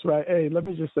 Hey, that's right. Hey, let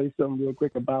me just say something real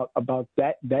quick about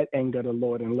that anger of the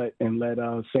Lord, and let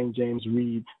St. James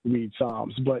read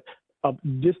Psalms. But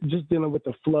just dealing with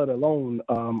the flood alone,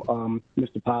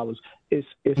 Mr. Powers, it's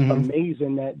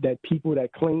amazing that people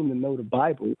that claim to know the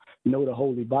Bible, know the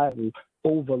Holy Bible,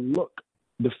 overlook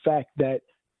the fact that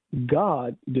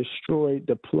God destroyed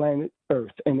the planet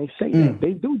Earth, and they say that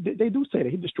they do say that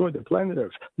He destroyed the planet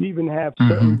Earth. We even have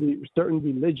certain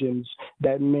religions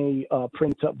that may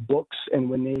print up books, and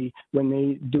when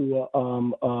they do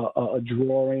a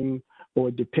drawing or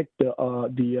depict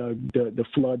the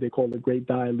flood, they call it Great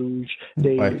Deluge.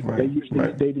 They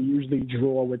usually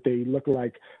draw what they look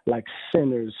like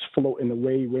sinners floating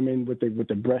away, women with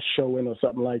the breast showing or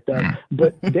something like that.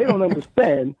 But they don't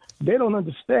understand.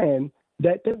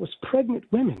 That there was pregnant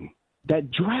women that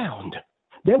drowned.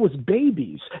 There was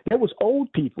babies. There was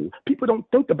old people. People don't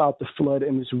think about the flood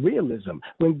and its realism.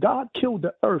 When God killed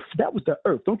the earth, that was the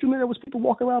earth. Don't you know there was people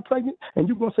walking around pregnant? And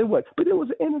you're going to say what? But it was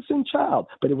an innocent child.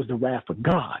 But it was the wrath of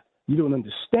God. You don't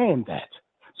understand that.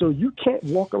 So you can't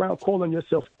walk around calling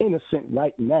yourself innocent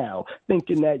right now,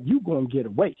 thinking that you're going to get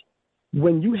away.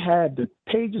 When you have the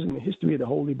pages in the history of the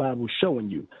Holy Bible showing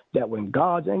you that when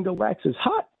God's anger waxes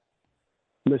hot,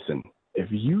 listen, If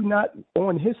you not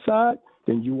on his side,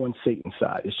 then you on Satan's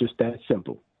side. It's just that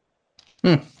simple.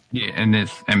 Yeah, and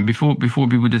before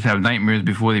people just have nightmares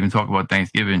before they even talk about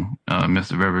Thanksgiving,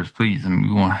 Mr. Rivers, please. I mean,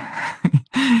 we want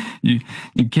you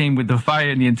came with the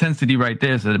fire and the intensity right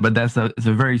there. So, but it's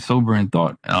a very sobering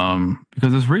thought,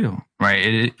 because it's real, right?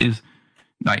 It is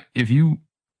like if you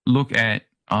look at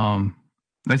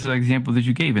that's the example that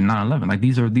you gave in 9/11. Like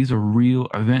these are real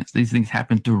events. These things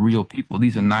happen to real people.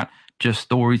 These are not just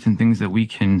stories and things that we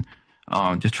can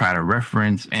just try to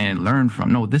reference and learn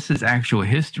from. No, this is actual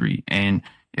history. And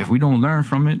if we don't learn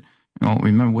from it,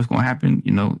 remember what's going to happen,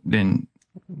 then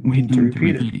we need to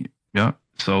repeat it. Yeah.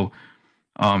 So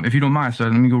if you don't mind, sir,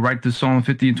 let me go right to Psalm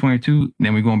 50 and 22.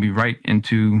 Then we're going to be right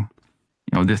into,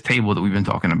 this table that we've been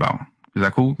talking about. Is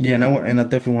that cool? Yeah, and I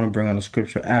definitely want to bring on a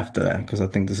scripture after that, because I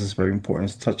think this is very important.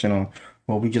 It's touching on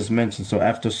what we just mentioned. So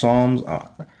after Psalms, I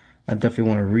definitely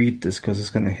want to read this because it's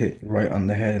going to hit right on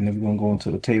the head, and then we're going to go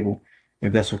into the table,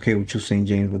 if that's okay with you, St.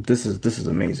 James. But this is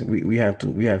amazing. We have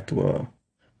to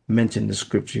mention the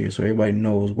scripture here so everybody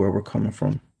knows where we're coming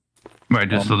from. Right,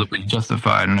 just so that we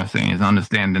justify it. And I'm saying is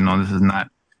understanding. No, this is not,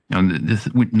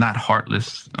 we're not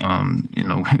heartless.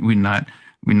 We're not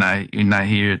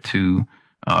here to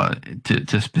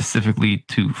specifically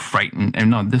to frighten. And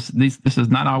no, this is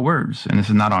not our words, and this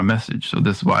is not our message. So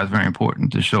this is why it's very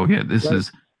important to show. Yeah, this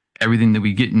is everything that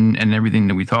we get in, and everything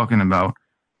that we're talking about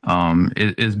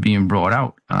is being brought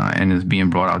out, and is being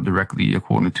brought out directly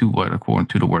according to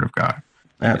the Word of God.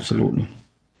 Absolutely.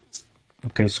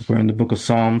 Okay, so we're in the book of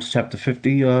Psalms, chapter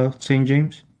 50, St.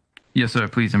 James? Yes, sir.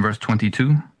 Please, in verse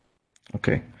 22.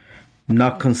 Okay.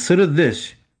 Now consider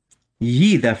this,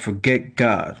 ye that forget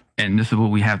God. And this is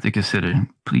what we have to consider.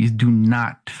 Please do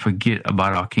not forget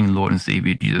about our King, Lord, and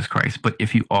Savior, Jesus Christ. But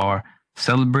if you are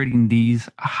celebrating these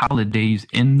holidays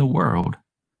in the world,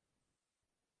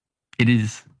 it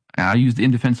is, I used the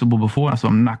indefensible before, so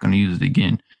I'm not going to use it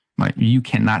again. But you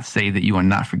cannot say that you are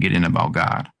not forgetting about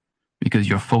God, because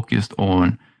you're focused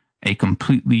on a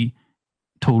completely,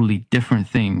 totally different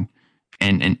thing,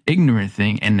 and an ignorant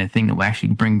thing, and the thing that will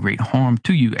actually bring great harm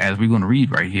to you, as we're going to read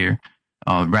right here,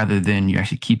 rather than you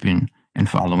actually keeping and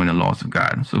following the laws of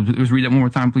God. So let's read that one more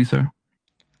time, please, sir.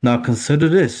 Now consider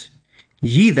this,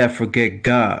 ye that forget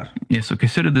God. Yeah, so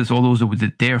consider this, all those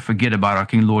that dare forget about our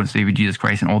King, Lord, and Savior, Jesus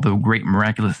Christ, and all the great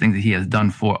miraculous things that he has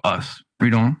done for us.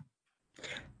 Read on.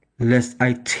 Lest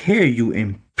I tear you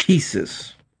in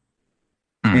pieces,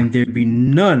 and there be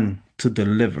none to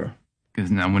deliver. Because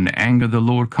now when the anger of the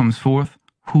Lord comes forth,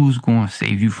 who's going to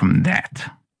save you from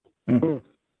that? Who's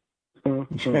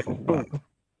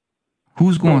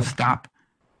going to stop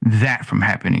that from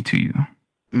happening to you?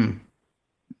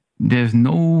 There's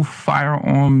no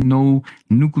firearm, no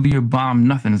nuclear bomb,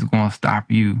 nothing is going to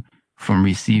stop you from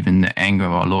receiving the anger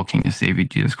of our Lord, King, and Savior,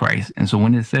 Jesus Christ. And so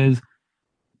when it says,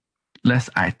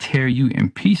 lest I tear you in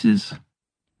pieces,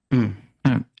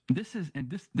 this is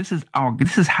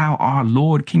how our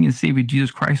Lord, King, and Savior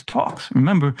Jesus Christ talks.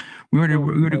 Remember, we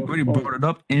already brought it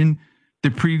up in the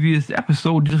previous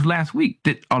episode just last week,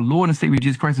 that our Lord and Savior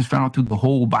Jesus Christ is found through the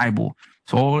whole Bible.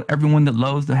 So everyone that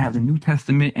loves to have the New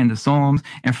Testament and the Psalms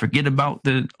and forget about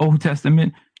the Old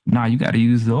Testament, you got to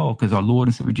use it all, because our Lord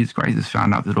and Savior Jesus Christ is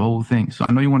found out through the whole thing. So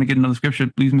I know you want to get another scripture,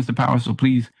 please, Mr. Power. So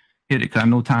please hit it, because I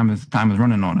know time is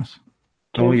running on us.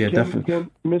 Definitely.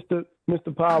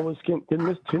 Mr. Powers, can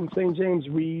St. James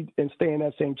read and stay in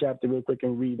that same chapter real quick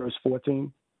and read verse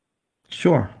 14?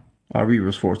 Sure. I'll read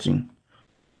verse 14.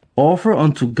 Offer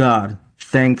unto God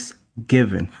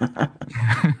thanksgiving,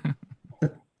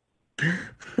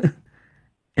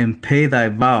 and pay thy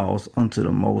vows unto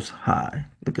the Most High.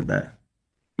 Look at that.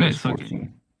 Verse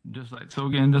 14. Just so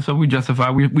we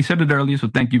justify, we said it earlier, so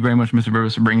thank you very much, Mr.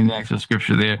 Rivers, for bringing the actual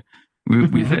scripture there.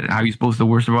 We said how you're supposed to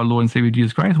worship our Lord and Savior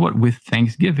Jesus Christ. What? With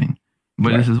thanksgiving.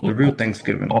 But This is the real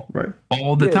Thanksgiving, right?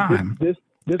 All the time. This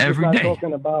every was not day.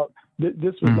 Talking about,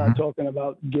 this was not talking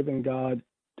about giving God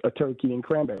a turkey and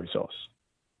cranberry sauce.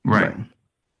 Right.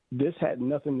 This had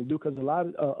nothing to do, because a lot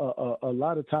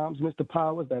of times, Mr.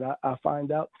 Powers, that I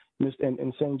find out,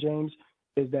 and St. James,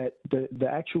 is that the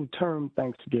actual term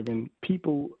Thanksgiving,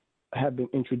 people have been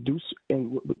introduced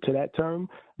to that term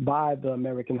by the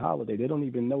American holiday. They don't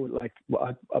even know it. Like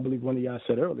I believe one of y'all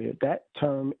said earlier, that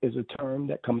term is a term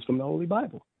that comes from the Holy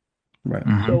Bible. Right.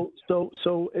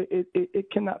 So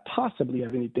it cannot possibly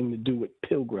have anything to do with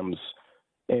pilgrims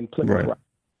and Plymouth Rock.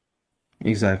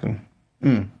 Exactly.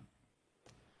 100%.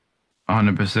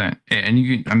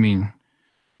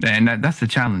 And that's the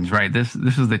challenge, right? This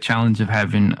is the challenge of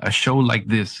having a show like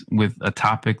this with a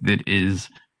topic that is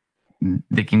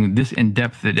this in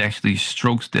depth, that actually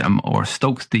stokes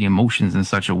the emotions in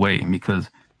such a way, because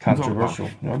Controversial.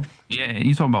 Yeah,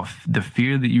 you talk about the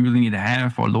fear that you really need to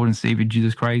have for our Lord and Savior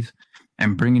Jesus Christ,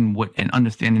 and bringing and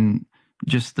understanding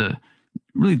just the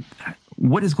really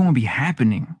what is going to be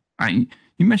happening. Right?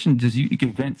 You mentioned just unique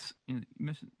events. You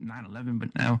mentioned 9/11,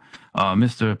 but now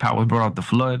Mr. Powell brought out the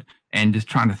flood, and just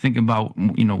trying to think about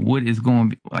what is going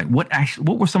to be like.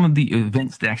 What were some of the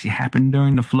events that actually happened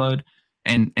during the flood?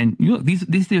 And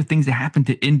these are things that happen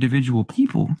to individual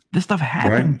people. This stuff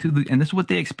happened and this is what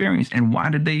they experienced. And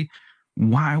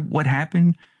what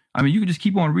happened? I mean, you can just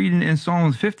keep on reading in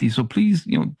Psalms 50. So please,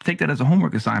 take that as a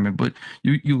homework assignment. But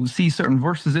you'll see certain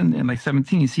verses in there, like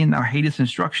 17. You see, now hate its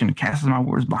instruction, casts my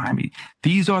words behind me.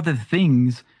 These are the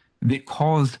things that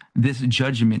caused this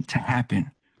judgment to happen.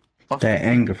 That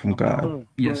anger from God.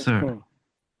 Yes, sir.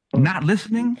 Not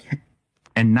listening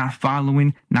and not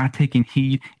following, not taking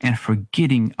heed, and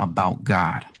forgetting about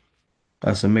God.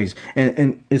 That's amazing.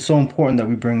 And it's so important that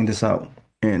we bring this out.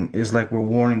 And it's like we're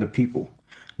warning the people.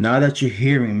 Now that you're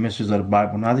hearing mysteries of the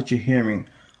Bible, now that you're hearing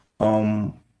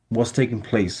what's taking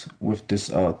place with this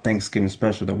Thanksgiving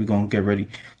special that we're going to get ready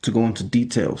to go into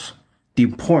details, the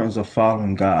importance of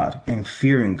following God and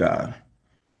fearing God.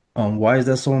 Why is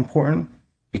that so important?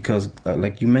 Because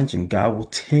like you mentioned, God will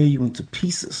tear you into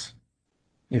pieces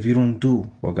if you don't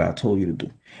do what God told you to do.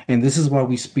 And this is why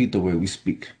we speak the way we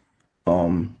speak.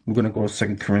 We're going to go to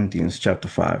 2 Corinthians chapter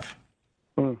 5.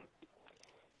 All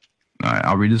right,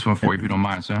 I'll read this one for you if you don't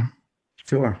mind, sir.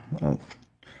 Sure.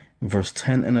 Verse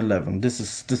 10 and 11. This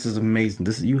is amazing.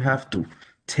 You have to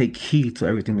take heed to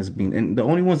everything that's being. And the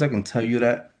only ones that can tell you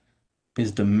that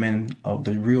is the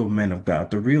real men of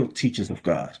God, the real teachers of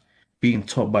God, being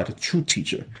taught by the true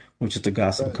teacher, which is the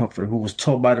gospel comforter, who was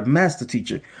taught by the master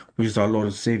teacher, which is our Lord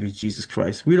and Savior Jesus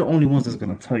Christ. We're the only ones that's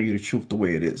going to tell you the truth the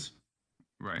way it is.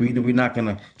 Right. We're not going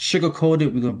to sugarcoat it.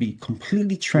 We're going to be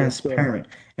completely transparent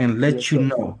and let you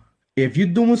know if you're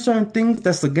doing certain things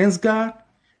that's against God,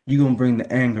 you're going to bring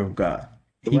the anger of God.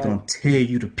 He's going to tear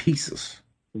you to pieces.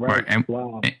 Right.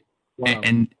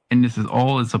 And, and this is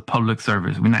all as a public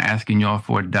service. We're not asking y'all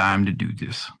for a dime to do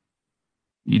this.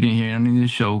 You didn't hear anything in the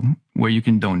show where you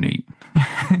can donate.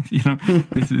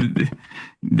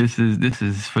 This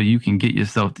is for you can get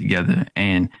yourself together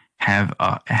and have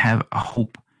a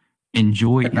hope,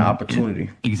 enjoy an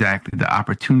opportunity. Exactly, the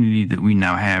opportunity that we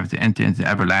now have to enter into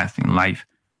everlasting life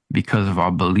because of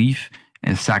our belief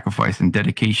and sacrifice and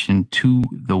dedication to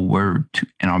the Word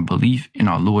and our belief in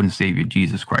our Lord and Savior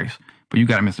Jesus Christ. But you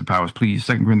got it, Mr. Powers, please.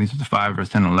 2 Corinthians 5, verse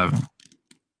 10 and 11.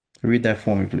 Read that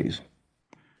for me, please.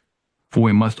 For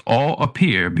we must all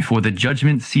appear before the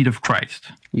judgment seat of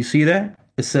Christ. You see that?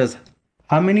 It says,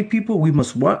 how many people? We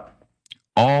must what?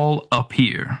 All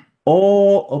appear.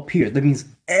 All appear. That means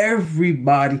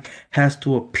everybody has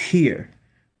to appear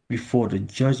before the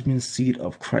judgment seat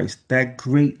of Christ. That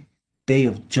great day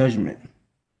of judgment.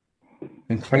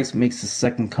 When Christ makes his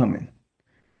second coming.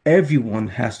 Everyone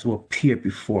has to appear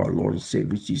before our Lord and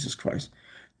Savior Jesus Christ.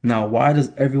 Now, why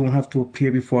does everyone have to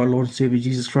appear before our Lord and Savior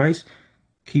Jesus Christ?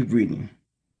 Keep reading.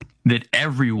 That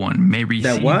everyone may receive.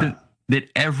 That what? That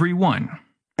everyone.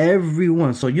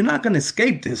 Everyone. So you're not going to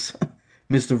escape this,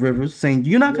 Mr. Rivers, saying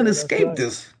you're not going to escape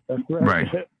this. That's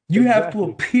Right. You have to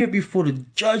appear before the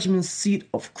judgment seat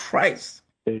of Christ.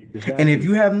 Exactly. And if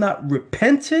you have not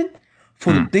repented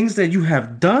for the things that you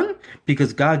have done,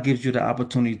 because God gives you the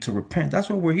opportunity to repent. That's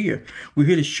why we're here. We're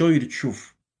here to show you the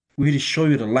truth. We're here to show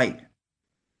you the light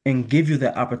and give you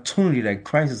the opportunity that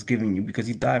Christ is giving you because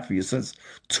he died for your sins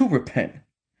to repent.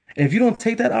 And if you don't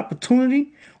take that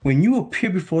opportunity, when you appear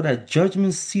before that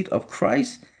judgment seat of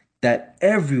Christ, that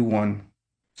everyone,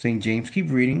 St. James,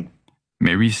 keep reading,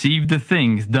 may receive the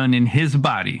things done in his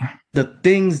body. the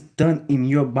things done in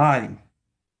your body.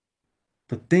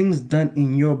 The things done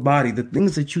in your body, the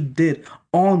things that you did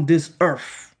on this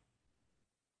earth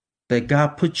that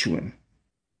God put you in.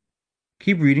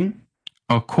 Keep reading.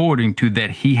 According to that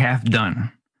he hath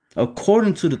done.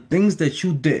 According to the things that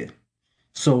you did.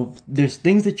 So if there's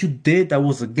things that you did that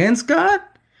was against God,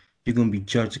 you're going to be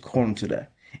judged according to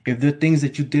that. If there are things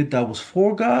that you did that was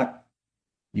for God,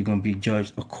 you're going to be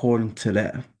judged according to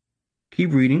that.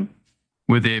 Keep reading.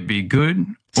 Whether it be good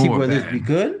See, or whether bad. it be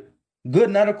good,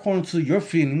 not according to your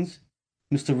feelings,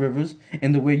 Mr. Rivers,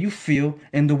 and the way you feel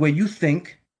and the way you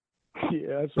think,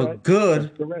 Yeah, that's but right. good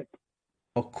That's correct.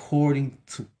 according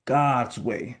to God's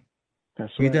way.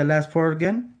 That's Read right. that last part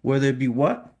again. Whether it be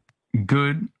what?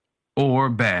 Good or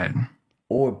bad.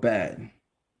 Or bad.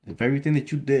 If everything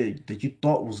that you did that you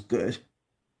thought was good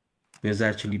is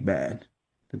actually bad,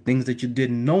 the things that you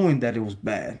did knowing that it was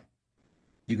bad,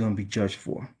 you're going to be judged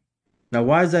for. Now,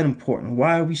 why is that important?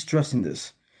 Why are we stressing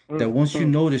this? That once you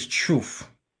know this truth,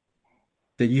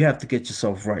 that you have to get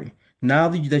yourself right. Now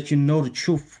that you know the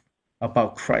truth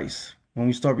about Christ, when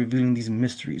we start revealing these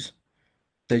mysteries,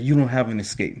 that you don't have an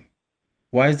escape.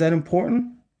 Why is that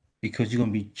important? Because you're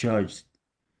going to be judged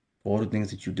for all the things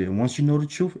that you did. Once you know the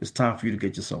truth, it's time for you to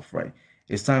get yourself right.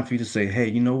 It's time for you to say, hey,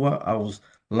 you know what? I was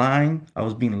lying. I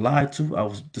was being lied to. I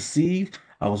was deceived.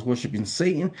 I was worshiping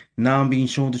Satan. Now I'm being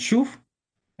shown the truth.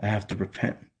 I have to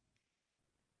repent.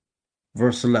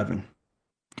 Verse 11.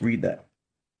 Read that.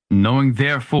 Knowing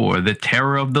therefore the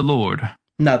terror of the Lord.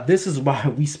 Now, this is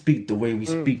why we speak the way we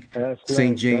speak.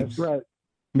 St. James. That's right.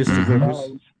 Mr.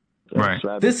 Rivers.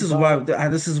 Right. This is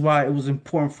why it was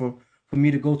important for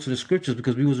me to go to the scriptures,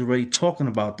 because we was already talking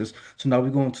about this. So now we're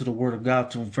going to the word of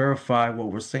God to verify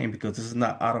what we're saying, because this is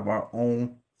not out of our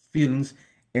own feelings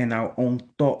and our own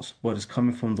thoughts, but it's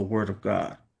coming from the word of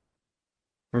God.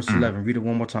 Verse 11, read it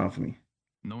one more time for me.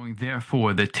 Knowing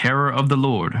therefore the terror of the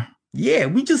Lord. Yeah,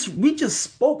 we just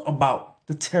spoke about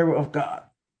the terror of God.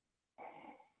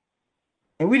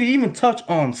 And we didn't even touch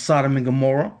on Sodom and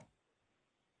Gomorrah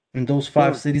and those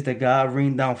 5 cities that God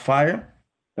rained down fire.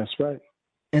 That's right.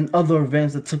 And other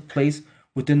events that took place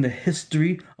within the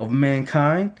history of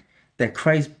mankind that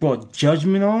Christ brought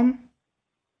judgment on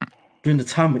during the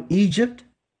time of Egypt.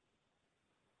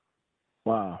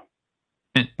 Wow.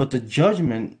 But the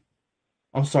judgment,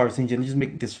 I'm sorry, St. John, just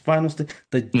make this final statement.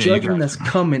 The judgment that's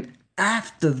coming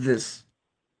after this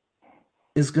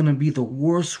is going to be the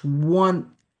worst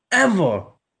one ever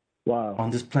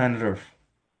on this planet Earth.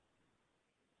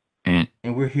 And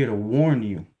we're here to warn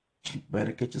you. You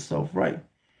better get yourself right.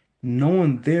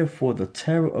 Knowing therefore the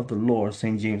terror of the Lord.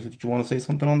 St. James, did you want to say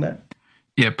something on that?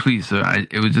 Yeah, please, sir.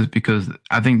 It was just because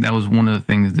I think that was one of the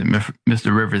things that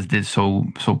Mr. Rivers did so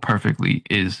perfectly,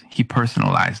 is he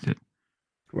personalized it.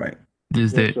 Right.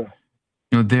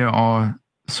 There are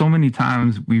so many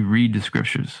times we read the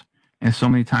scriptures, and so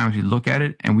many times we look at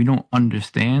it and we don't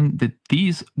understand that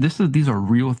these are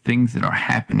real things that are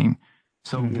happening.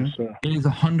 So it is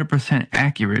 100%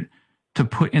 accurate to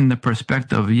put in the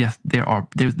perspective of, yes, there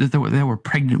were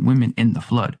pregnant women in the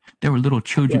flood. There were little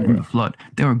children in the flood.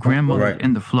 There were grandmothers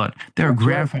in the flood. There were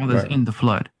grandfathers in the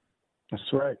flood. That's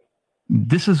right.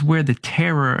 This is where the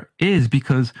terror is,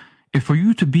 because if for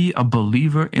you to be a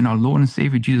believer in our Lord and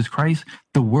Savior Jesus Christ,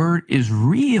 the word is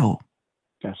real.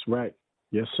 That's right.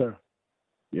 Yes, sir.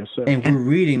 Yes, sir. And we're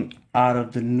reading out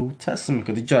of the New Testament,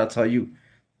 because they try to tell you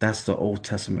that's the Old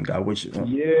Testament, God, which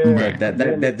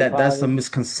that's a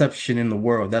misconception in the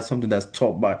world. That's something that's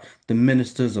taught by the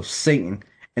ministers of Satan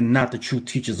and not the true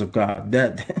teachers of God.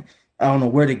 That I don't know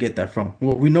where they get that from.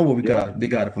 Well, we know where they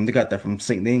got it from. They got that from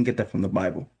Satan. They didn't get that from the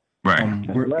Bible. Right.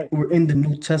 We're in the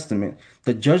New Testament.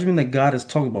 The judgment that God is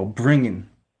talking about bringing,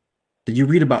 that you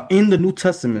read about in the New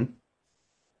Testament,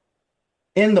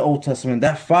 in the Old Testament,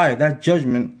 that fire, that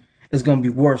judgment is going to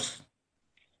be worse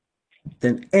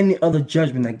than any other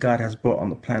judgment that God has brought on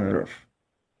the planet Earth.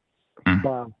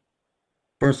 Wow.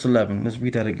 Verse 11. Let's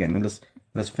read that again, and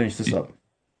let's finish this up.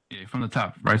 Yeah, from the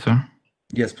top, right, sir?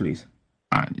 Yes, please.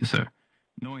 All right, yes, sir.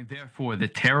 Knowing therefore the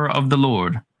terror of the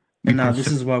Lord. And now this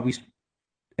is why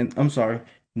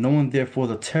knowing therefore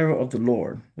the terror of the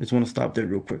Lord. I just want to stop there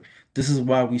real quick. This is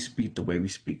why we speak the way we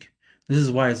speak. This is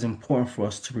why it's important for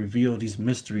us to reveal these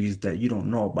mysteries that you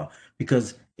don't know about.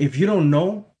 Because if you don't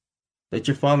know that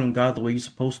you're following God the way you're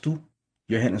supposed to,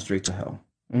 you're heading straight to hell.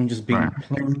 And just being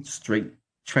plain, straight,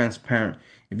 transparent.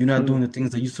 If you're not doing the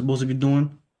things that you're supposed to be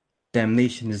doing,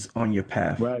 damnation is on your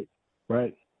path.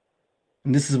 Right.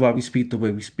 And this is why we speak the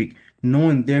way we speak.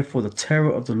 Knowing therefore the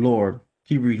terror of the Lord.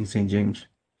 Keep reading, St. James.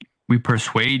 We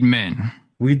persuade men.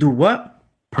 We do what?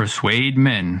 Persuade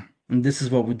men. And this is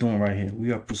what we're doing right here.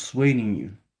 We are persuading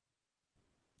you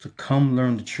to come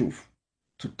learn the truth,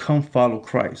 to come follow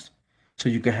Christ, so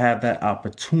you can have that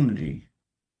opportunity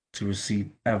to receive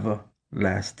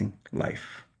everlasting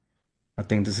life. I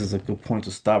think this is a good point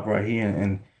to stop right here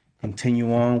and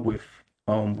continue on with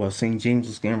what St. James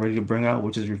is getting ready to bring out,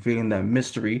 which is revealing that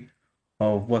mystery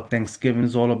of what Thanksgiving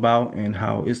is all about and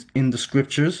how it's in the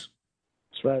scriptures.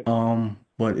 That's right.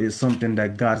 But it's something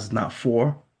that God is not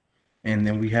for. And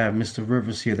then we have Mr.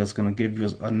 Rivers here that's going to give you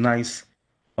a nice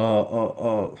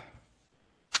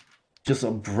just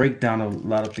a breakdown of a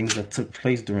lot of things that took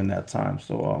place during that time.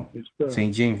 So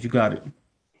St. James, you got it.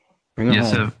 Bring it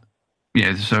home. Sir.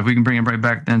 Yeah, so if we can bring it right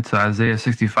back then to Isaiah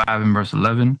 65 and verse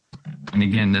 11. And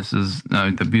again, this is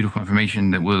the beautiful information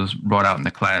that was brought out in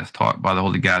the class taught by the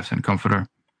Holy God and Comforter,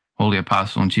 Holy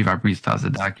Apostle and Chief High Priest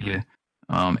Tazadakia,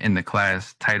 in the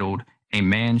class titled, A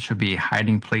Man Should Be a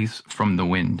Hiding Place from the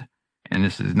Wind. And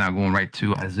this is now going right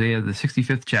to Isaiah, the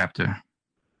 65th chapter,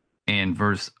 and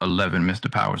verse 11.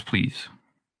 Mr. Powers, please.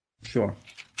 Sure.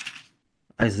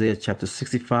 Isaiah chapter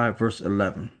 65, verse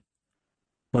 11.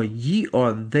 But ye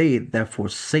are they that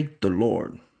forsake the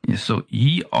Lord. Yeah, so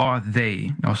ye are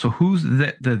they. Now, so who's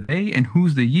the they and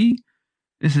who's the ye?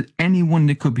 This is anyone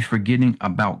that could be forgetting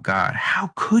about God.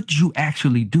 How could you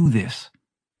actually do this?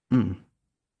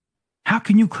 How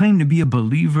can you claim to be a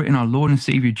believer in our Lord and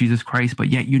Savior Jesus Christ, but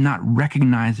yet you're not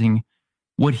recognizing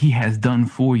what he has done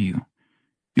for you?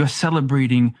 You're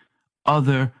celebrating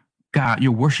other God.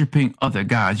 You're worshiping other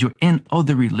gods. You're in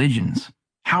other religions.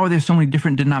 How are there so many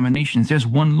different denominations? There's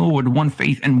one Lord, one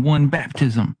faith, and one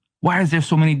baptism. Why is there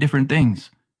so many different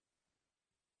things?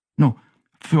 No,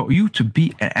 for you to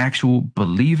be an actual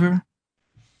believer,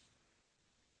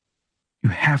 you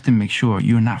have to make sure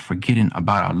you're not forgetting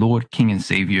about our Lord, King, and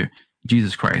Savior,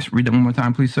 Jesus Christ. Read that one more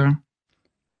time, please, sir.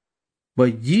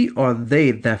 But ye are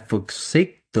they that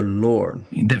forsake the Lord.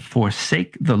 That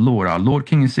forsake the Lord, our Lord,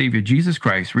 King, and Savior, Jesus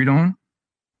Christ. Read on.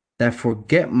 That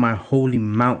forget my holy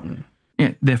mountain.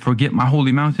 Yeah, that forget my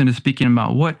holy mountain is speaking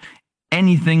about what?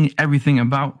 Anything, everything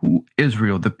about who?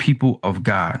 Israel, the people of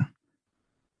God.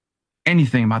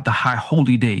 Anything about the high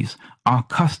holy days, our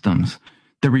customs,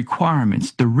 the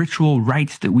requirements, the ritual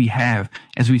rites that we have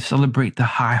as we celebrate the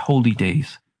high holy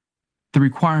days. The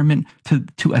requirement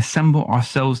to assemble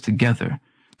ourselves together.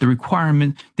 The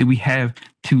requirement that we have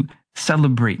to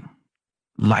celebrate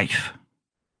life.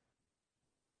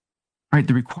 Right?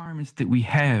 The requirements that we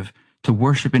have to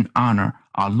worship and honor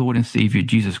our Lord and Savior,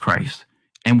 Jesus Christ.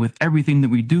 And with everything that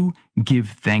we do, give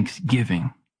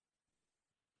thanksgiving.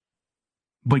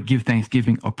 But give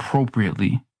thanksgiving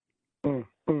appropriately,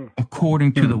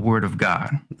 according to the word of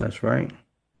God. That's right.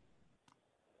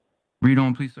 Read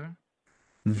on, please, sir.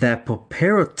 That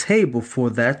prepare a table for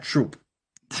that troop.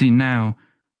 See, now,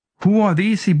 who are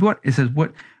these? See, what? It says,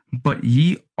 what? But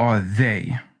ye are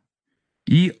they.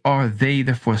 Ye are they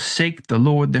that forsake the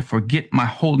Lord, that forget my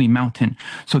holy mountain.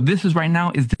 So this is right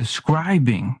now is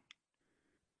describing,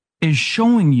 is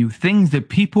showing you things that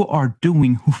people are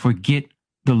doing who forget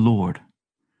the Lord.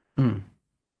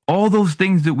 All those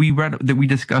things that we read, that we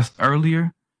discussed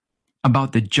earlier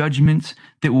about the judgments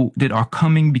that are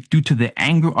coming due to the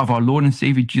anger of our Lord and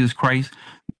Savior Jesus Christ,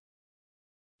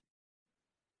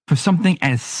 for something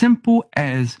as simple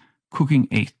as cooking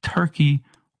a turkey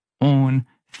on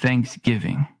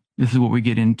Thanksgiving. This is what we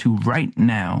get into right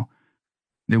now.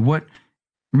 That what?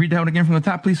 Read that out again from the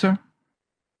top, please, sir.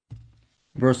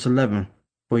 Verse 11.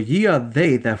 But ye are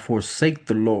they that forsake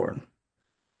the Lord,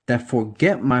 that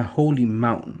forget my holy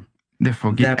mountain. They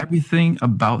forget everything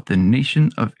about the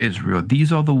nation of Israel.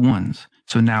 These are the ones.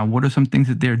 So now what are some things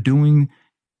that they're doing,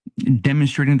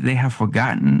 demonstrating that they have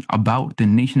forgotten about the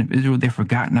nation of Israel? They've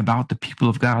forgotten about the people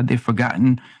of God. They've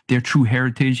forgotten their true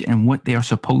heritage and what they are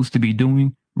supposed to be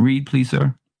doing. Read, please,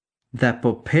 sir. That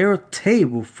prepare a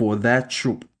table for that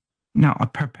troop. Now,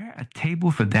 prepare a table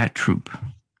for that troop.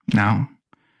 Now,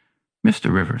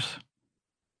 Mr. Rivers.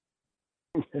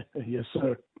 Yes,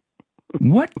 sir.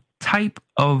 What type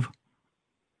of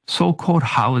so-called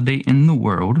holiday in the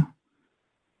world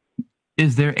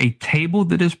is there a table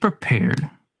that is prepared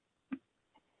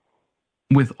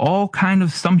with all kind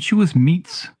of sumptuous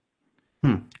meats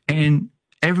and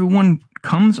everyone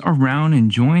comes around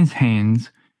and joins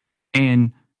hands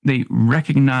and they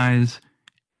recognize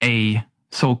a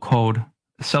so-called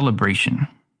celebration,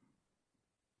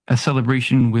 a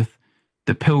celebration with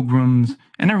the pilgrims,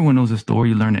 and everyone knows the story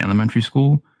you learned in elementary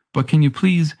school, but can you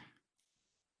please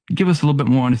give us a little bit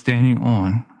more understanding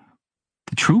on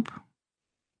the troop,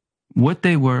 what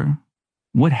they were,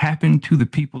 what happened to the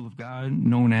people of God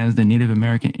known as the Native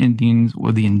American Indians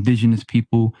or the indigenous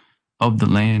people of the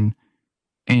land,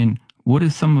 and what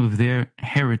is some of their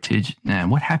heritage now?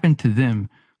 What happened to them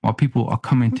while people are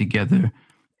coming together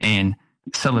and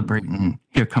celebrating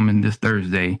here coming this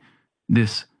Thursday,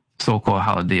 this so-called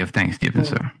holiday of Thanksgiving,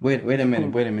 sir? Wait a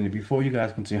minute. Before you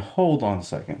guys continue, hold on a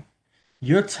second.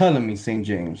 You're telling me, St.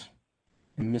 James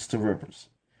and Mr. Rivers,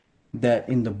 that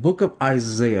in the book of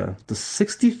Isaiah, the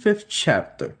 65th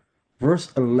chapter,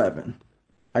 verse 11,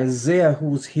 Isaiah, who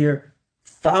was here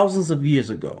thousands of years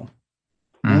ago,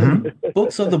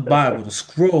 books of the Bible, the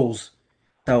scrolls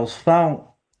that was found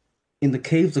in the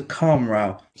caves of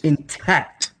Qumran,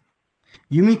 intact.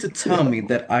 You mean to tell me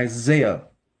that Isaiah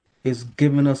is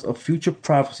giving us a future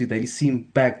prophecy that he seen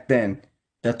back then,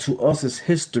 that to us is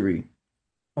history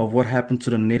of what happened to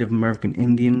the Native American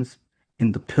Indians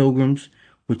and the Pilgrims,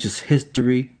 which is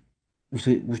history,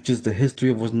 which is the history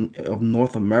of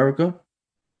North America?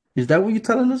 Is that what you're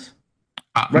telling us?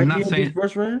 I'm not saying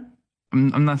verse right here?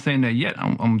 I'm not saying that yet.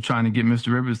 I'm trying to get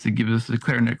Mr. Rivers to give us a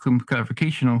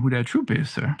clarification on who that troop is,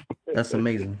 sir. That's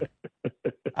amazing.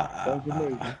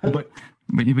 But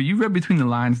But you read between the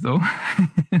lines, though.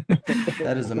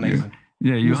 That is amazing.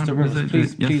 Yeah, you Mr. Rivers,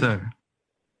 please, yes, please sir.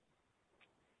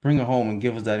 bring it home and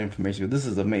give us that information. This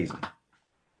is amazing.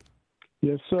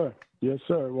 Yes, sir. Yes,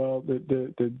 sir. Well,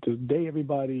 the day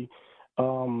everybody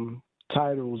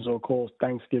titles or calls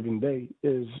Thanksgiving Day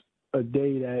is a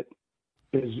day that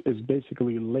is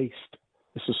basically laced.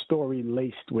 It's a story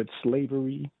laced with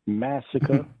slavery,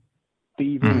 massacre,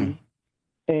 thievery,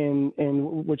 and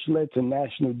which led to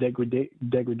national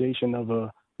degradation of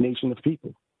a nation of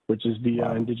people, which is the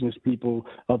indigenous people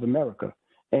of America.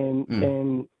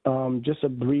 And just a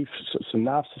brief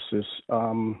synopsis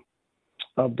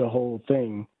of the whole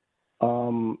thing.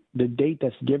 The date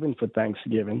that's given for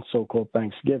Thanksgiving, so-called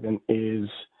Thanksgiving,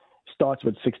 starts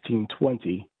with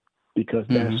 1620, because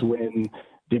that's when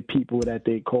the people that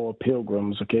they call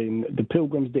pilgrims, okay, and the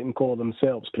pilgrims didn't call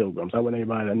themselves pilgrims. I want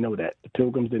everybody to know that. The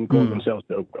pilgrims didn't call themselves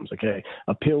pilgrims, okay?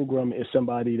 A pilgrim is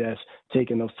somebody that's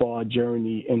taken a far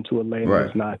journey into a land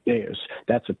that's not theirs.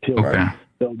 That's a pilgrim. Okay.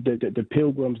 So the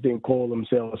pilgrims didn't call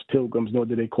themselves pilgrims, nor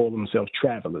did they call themselves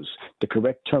travelers. The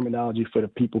correct terminology for the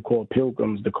people called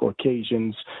pilgrims, the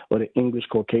Caucasians or the English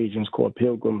Caucasians called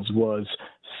pilgrims, was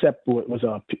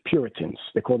Puritans.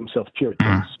 They called themselves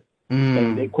Puritans.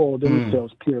 And they called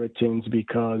themselves Puritans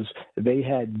because they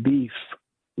had beef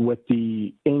with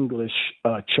the English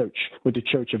church, with the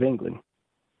Church of England.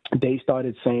 They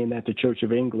started saying that the Church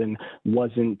of England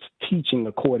wasn't teaching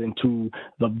according to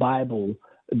the Bible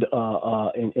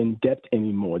in depth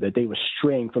anymore, that they were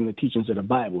straying from the teachings of the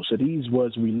Bible. So these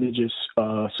was religious,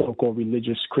 so-called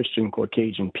religious Christian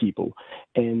Caucasian people.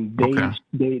 And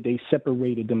they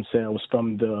separated themselves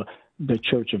from the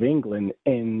Church of England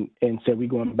and said, we're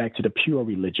going back to the pure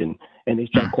religion. And they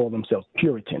tried to call themselves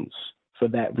Puritans for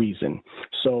that reason.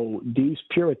 So these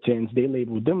Puritans, they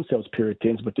labeled themselves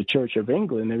Puritans, but the Church of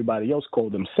England and everybody else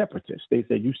called them separatists. They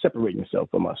said, you separate yourself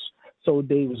from us. So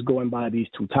they was going by these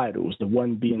two titles, the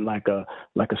one being like a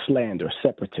slander,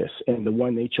 separatist, and the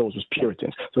one they chose was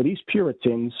Puritans. So these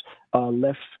Puritans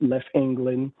left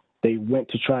England. They went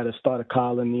to try to start a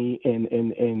colony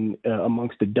in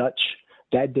amongst the Dutch.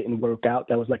 That didn't work out.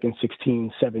 That was like in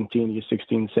 1617.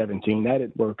 That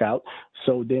didn't work out.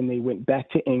 So then they went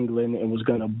back to England and was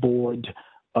going to board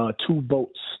two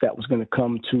boats that was going to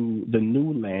come to the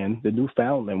new land, the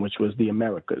Newfoundland, which was the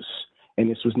Americas. And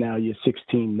this was now year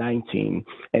 1619.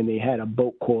 And they had a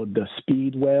boat called the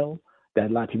Speedwell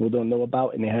that a lot of people don't know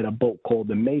about. And they had a boat called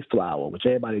the Mayflower, which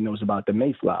everybody knows about the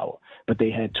Mayflower. But they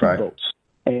had two boats.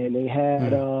 And they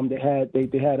had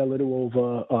they had a little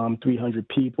over 300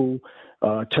 people.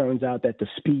 Turns out that the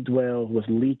Speedwell was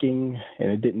leaking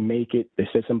and it didn't make it. They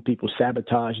said some people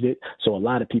sabotaged it, so a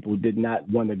lot of people did not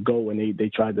want to go, and they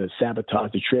tried to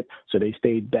sabotage the trip, so they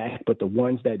stayed back. But the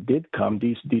ones that did come,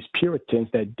 these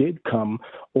Puritans that did come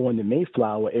on the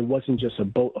Mayflower, it wasn't just a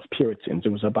boat of Puritans.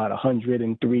 It was about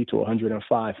 103 to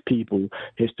 105 people,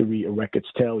 history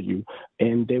records tell you.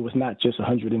 And there was not just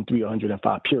 103 or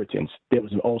 105 Puritans. There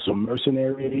was also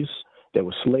mercenaries. There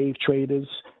were slave traders.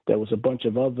 There was a bunch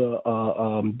of other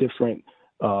different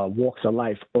walks of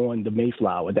life on the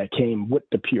Mayflower that came with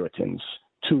the Puritans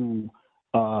to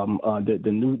the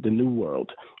New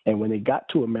World. And when they got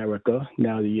to America,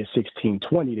 now the year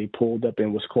 1620, they pulled up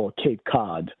in what's called Cape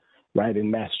Cod, right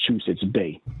in Massachusetts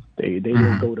Bay. They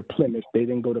didn't go to Plymouth. They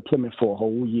didn't go to Plymouth for a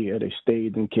whole year. They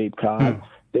stayed in Cape Cod.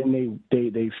 Then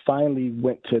they finally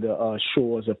went to the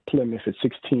shores of Plymouth at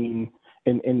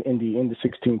in the end of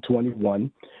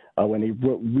 1621. When they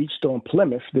reached on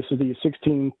Plymouth, this is the year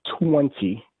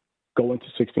 1620, going to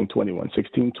 1621,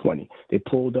 1620. They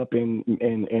pulled up in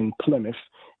Plymouth,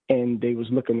 and they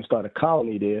was looking to start a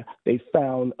colony there. They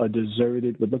found what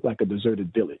looked like a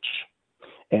deserted village.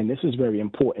 And this is very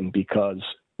important because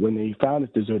when they found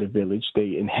this deserted village,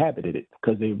 they inhabited it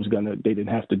because they didn't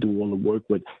have to do all the work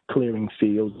with clearing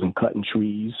fields and cutting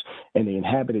trees, and they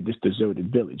inhabited this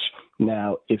deserted village.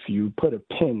 Now, if you put a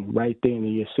pin right there in the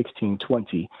year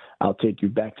 1620, I'll take you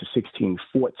back to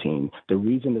 1614. The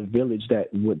reason the village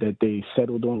that they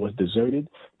settled on was deserted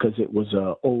because it was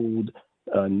an old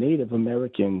Native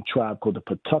American tribe called the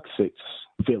Patuxets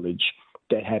village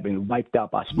that had been wiped out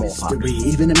by smallpox. Mystery,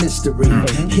 even a mystery,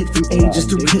 hit from ages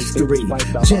through history,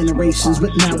 generations,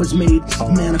 but now it's made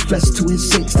manifest to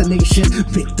his saints, the nation,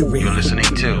 victory. You're listening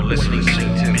to Mysteries of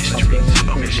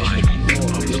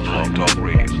Blog Talk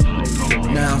Radio.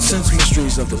 Now, since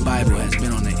Mysteries of the Bible has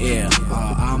been on the air,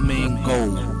 our main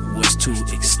goal was to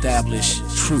establish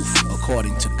truth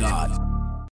according to God.